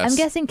would guess. I'm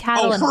guessing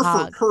cattle and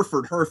hogs.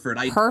 Hereford.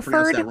 I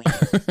pronounced that wrong.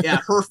 Yeah,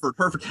 Hereford.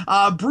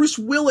 Bruce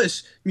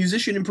Willis,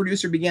 musician and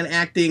producer, began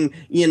acting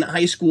in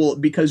high school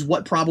because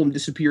what problem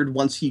disappeared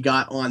once he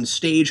got on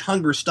stage?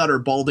 Hunger, stutter,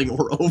 balding,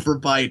 or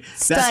overbite?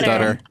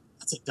 Stutter.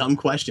 That's a dumb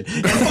question.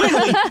 And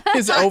finally,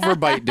 his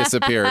overbite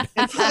disappeared.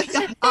 It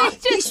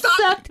just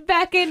sucked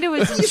back into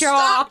his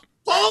jaw.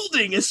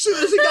 Balding as soon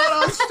as he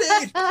got on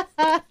stage.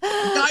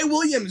 Guy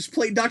Williams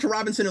played Dr.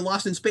 Robinson in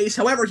Lost in Space.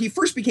 However, he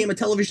first became a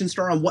television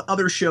star on what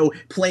other show,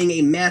 playing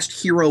a masked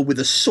hero with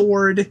a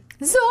sword?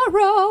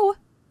 Zorro.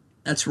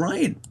 That's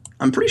right.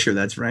 I'm pretty sure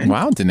that's right.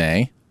 Wow,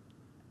 Danae.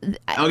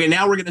 Okay,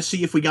 now we're gonna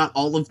see if we got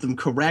all of them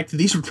correct.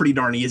 These were pretty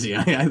darn easy.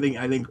 I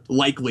think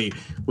likely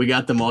we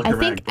got them all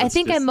correct. I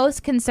think I'm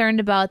most concerned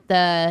about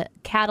the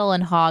cattle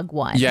and hog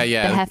one. Yeah.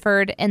 The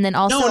Hereford, and then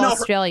also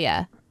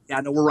Australia. Yeah,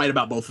 no, we're right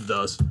about both of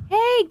those.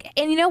 Hey,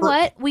 and you know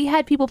what? We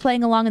had people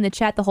playing along in the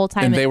chat the whole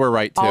time, and they were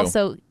right too.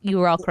 Also, you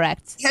were all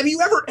correct. Have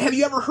you ever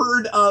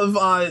heard of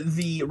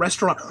the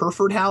restaurant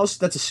Hereford House?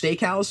 That's a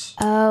steakhouse.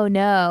 Oh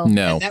no,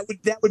 no. And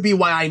that would be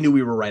why I knew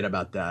we were right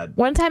about that.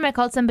 One time I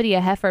called somebody a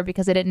heifer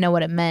because I didn't know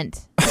what it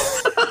meant.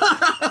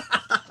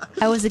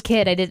 I was a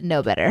kid. I didn't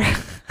know better.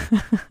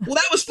 Well,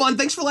 that was fun.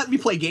 Thanks for letting me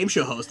play game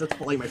show host. That's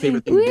like my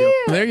favorite thing to do.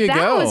 There you go.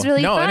 That was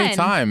really fun.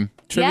 Anytime.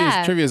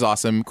 Trivia is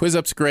awesome. Quiz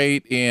Up's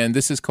great, and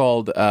this is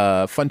called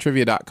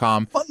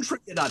funtrivia.com.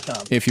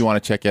 Funtrivia.com. If you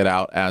want to check it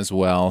out as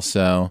well.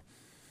 So,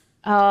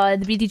 the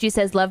BDG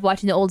says, love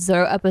watching the old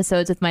Zorro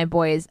episodes with my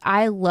boys.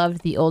 I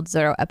loved the old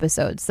Zorro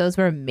episodes. Those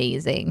were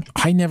amazing.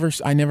 I never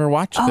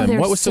watched them.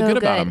 What was so good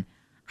about them?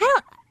 I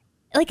don't.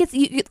 Like it's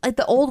like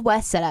the Old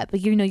West setup,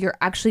 but you're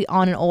actually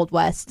on an Old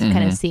West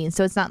kind of scene,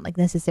 so it's not like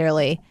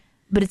necessarily,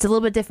 but it's a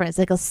little bit different. It's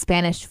like a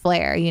Spanish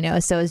flair,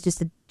 so it's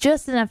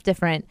just enough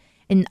different.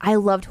 And I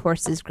loved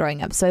horses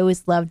growing up, so I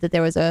always loved that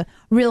there was a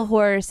real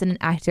horse and an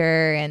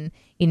actor, and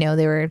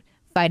they were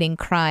fighting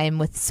crime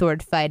with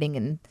sword fighting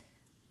and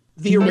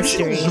the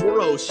mystery. Original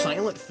Zorro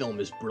silent film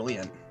is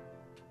brilliant.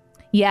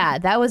 Yeah,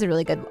 that was a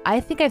really good. I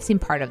think I've seen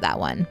part of that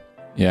one.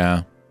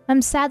 Yeah.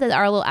 I'm sad that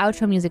our little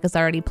outro music is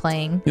already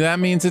playing. That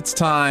means it's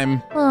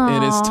time. Aww.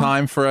 It is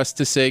time for us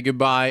to say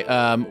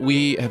goodbye.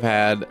 We have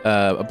had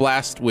a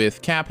blast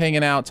with Cap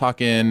hanging out,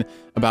 talking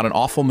about an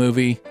awful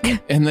movie,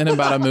 and then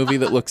about a movie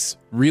that looks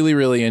really,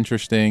 really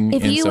interesting.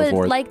 If and you so would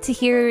forth. like to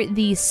hear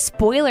the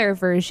spoiler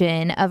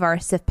version of our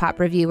Sif Pop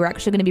review, we're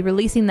actually going to be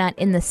releasing that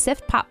in the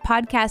Sif Pop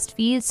podcast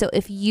feed. So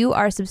if you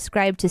are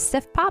subscribed to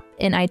Sif Pop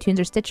in iTunes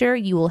or Stitcher,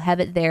 you will have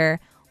it there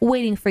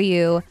waiting for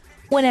you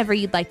whenever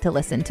you'd like to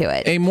listen to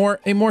it. A more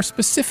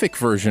specific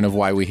version of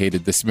why we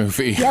hated this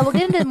movie. Yeah, we'll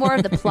get into more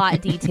of the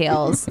plot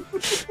details.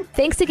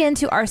 Thanks again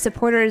to our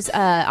supporters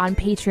on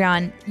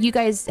Patreon. You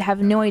guys have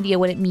no idea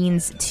what it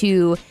means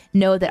to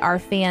know that our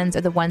fans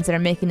are the ones that are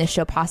making this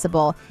show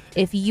possible.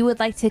 If you would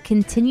like to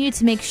continue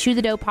to make Shoe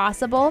the Dough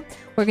possible,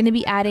 we're going to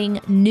be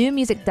adding new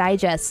music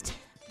digest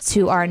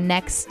to our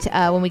next,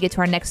 when we get to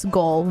our next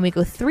goal, when we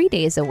go 3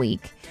 days a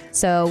week.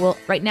 So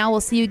right now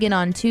we'll see you again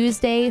on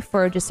Tuesday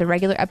for just a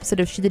regular episode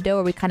of Shoe the Dough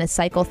where we kind of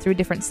cycle through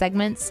different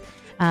segments.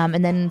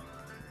 And then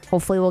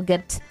hopefully we'll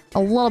get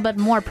a little bit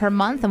more per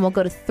month, and we'll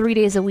go to 3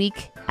 days a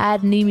week,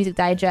 add new music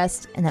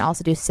digest, and then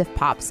also do Sif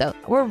Pop. So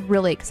we're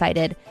really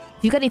excited.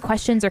 If you've got any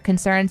questions or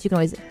concerns, you can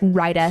always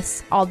write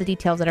us. All the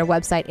details at our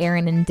website,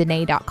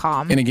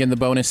 aaronanddanae.com. And again, the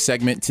bonus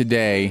segment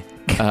today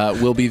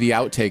will be the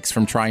outtakes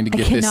from trying to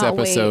get this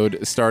episode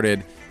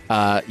started.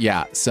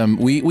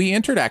 We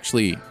entered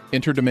actually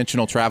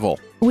interdimensional travel.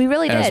 We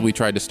really did. As we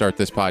tried to start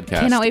this podcast.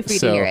 Cannot wait for you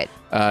to hear it.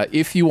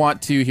 If you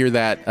want to hear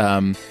that,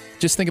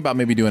 just think about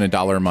maybe doing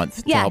 $1 a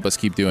month to help us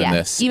keep doing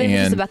this. Even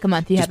if it's $1 a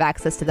month, you have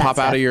access to that pop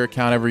stuff. out of your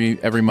account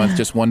every month,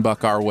 just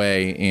 $1 our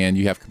way, and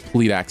you have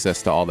complete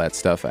access to all that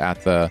stuff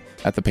at the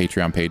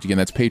Patreon page. Again,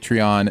 that's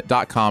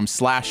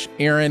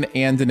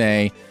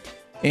patreon.com/AaronandDanae.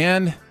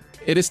 And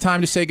it is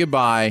time to say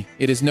goodbye.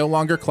 It is no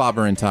longer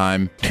clobbering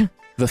time.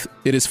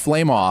 It is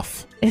flame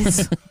off.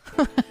 It's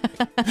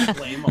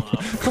Flame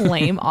off.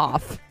 Flame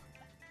off.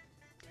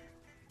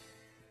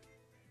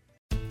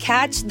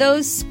 Catch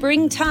those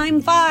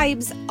springtime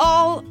vibes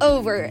all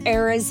over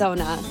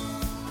Arizona.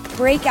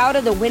 Break out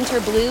of the winter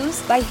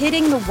blues by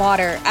hitting the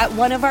water at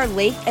one of our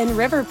lake and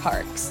river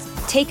parks.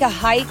 Take a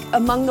hike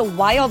among the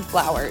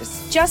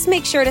wildflowers. Just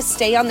make sure to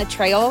stay on the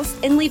trails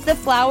and leave the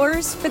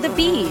flowers for the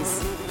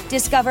bees.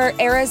 Discover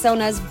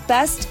Arizona's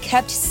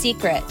best-kept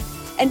secret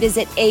and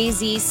visit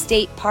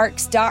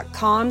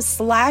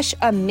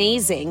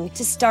azstateparks.com/amazing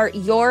to start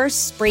your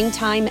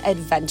springtime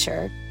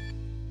adventure.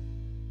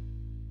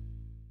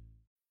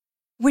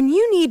 When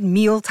you need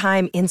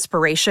mealtime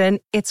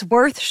inspiration, it's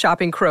worth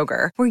shopping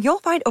Kroger, where you'll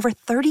find over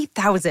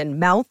 30,000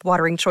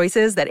 mouth-watering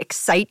choices that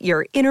excite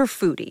your inner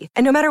foodie.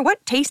 And no matter what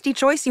tasty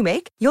choice you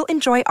make, you'll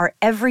enjoy our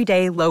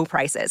everyday low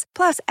prices,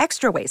 plus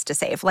extra ways to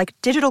save, like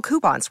digital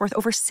coupons worth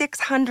over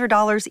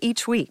 $600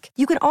 each week.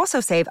 You can also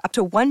save up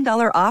to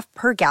 $1 off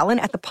per gallon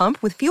at the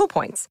pump with fuel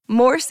points.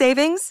 More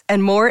savings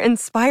and more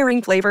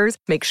inspiring flavors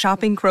make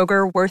shopping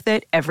Kroger worth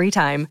it every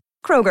time.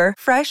 Kroger,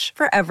 fresh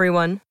for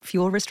everyone.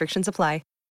 Fuel restrictions apply.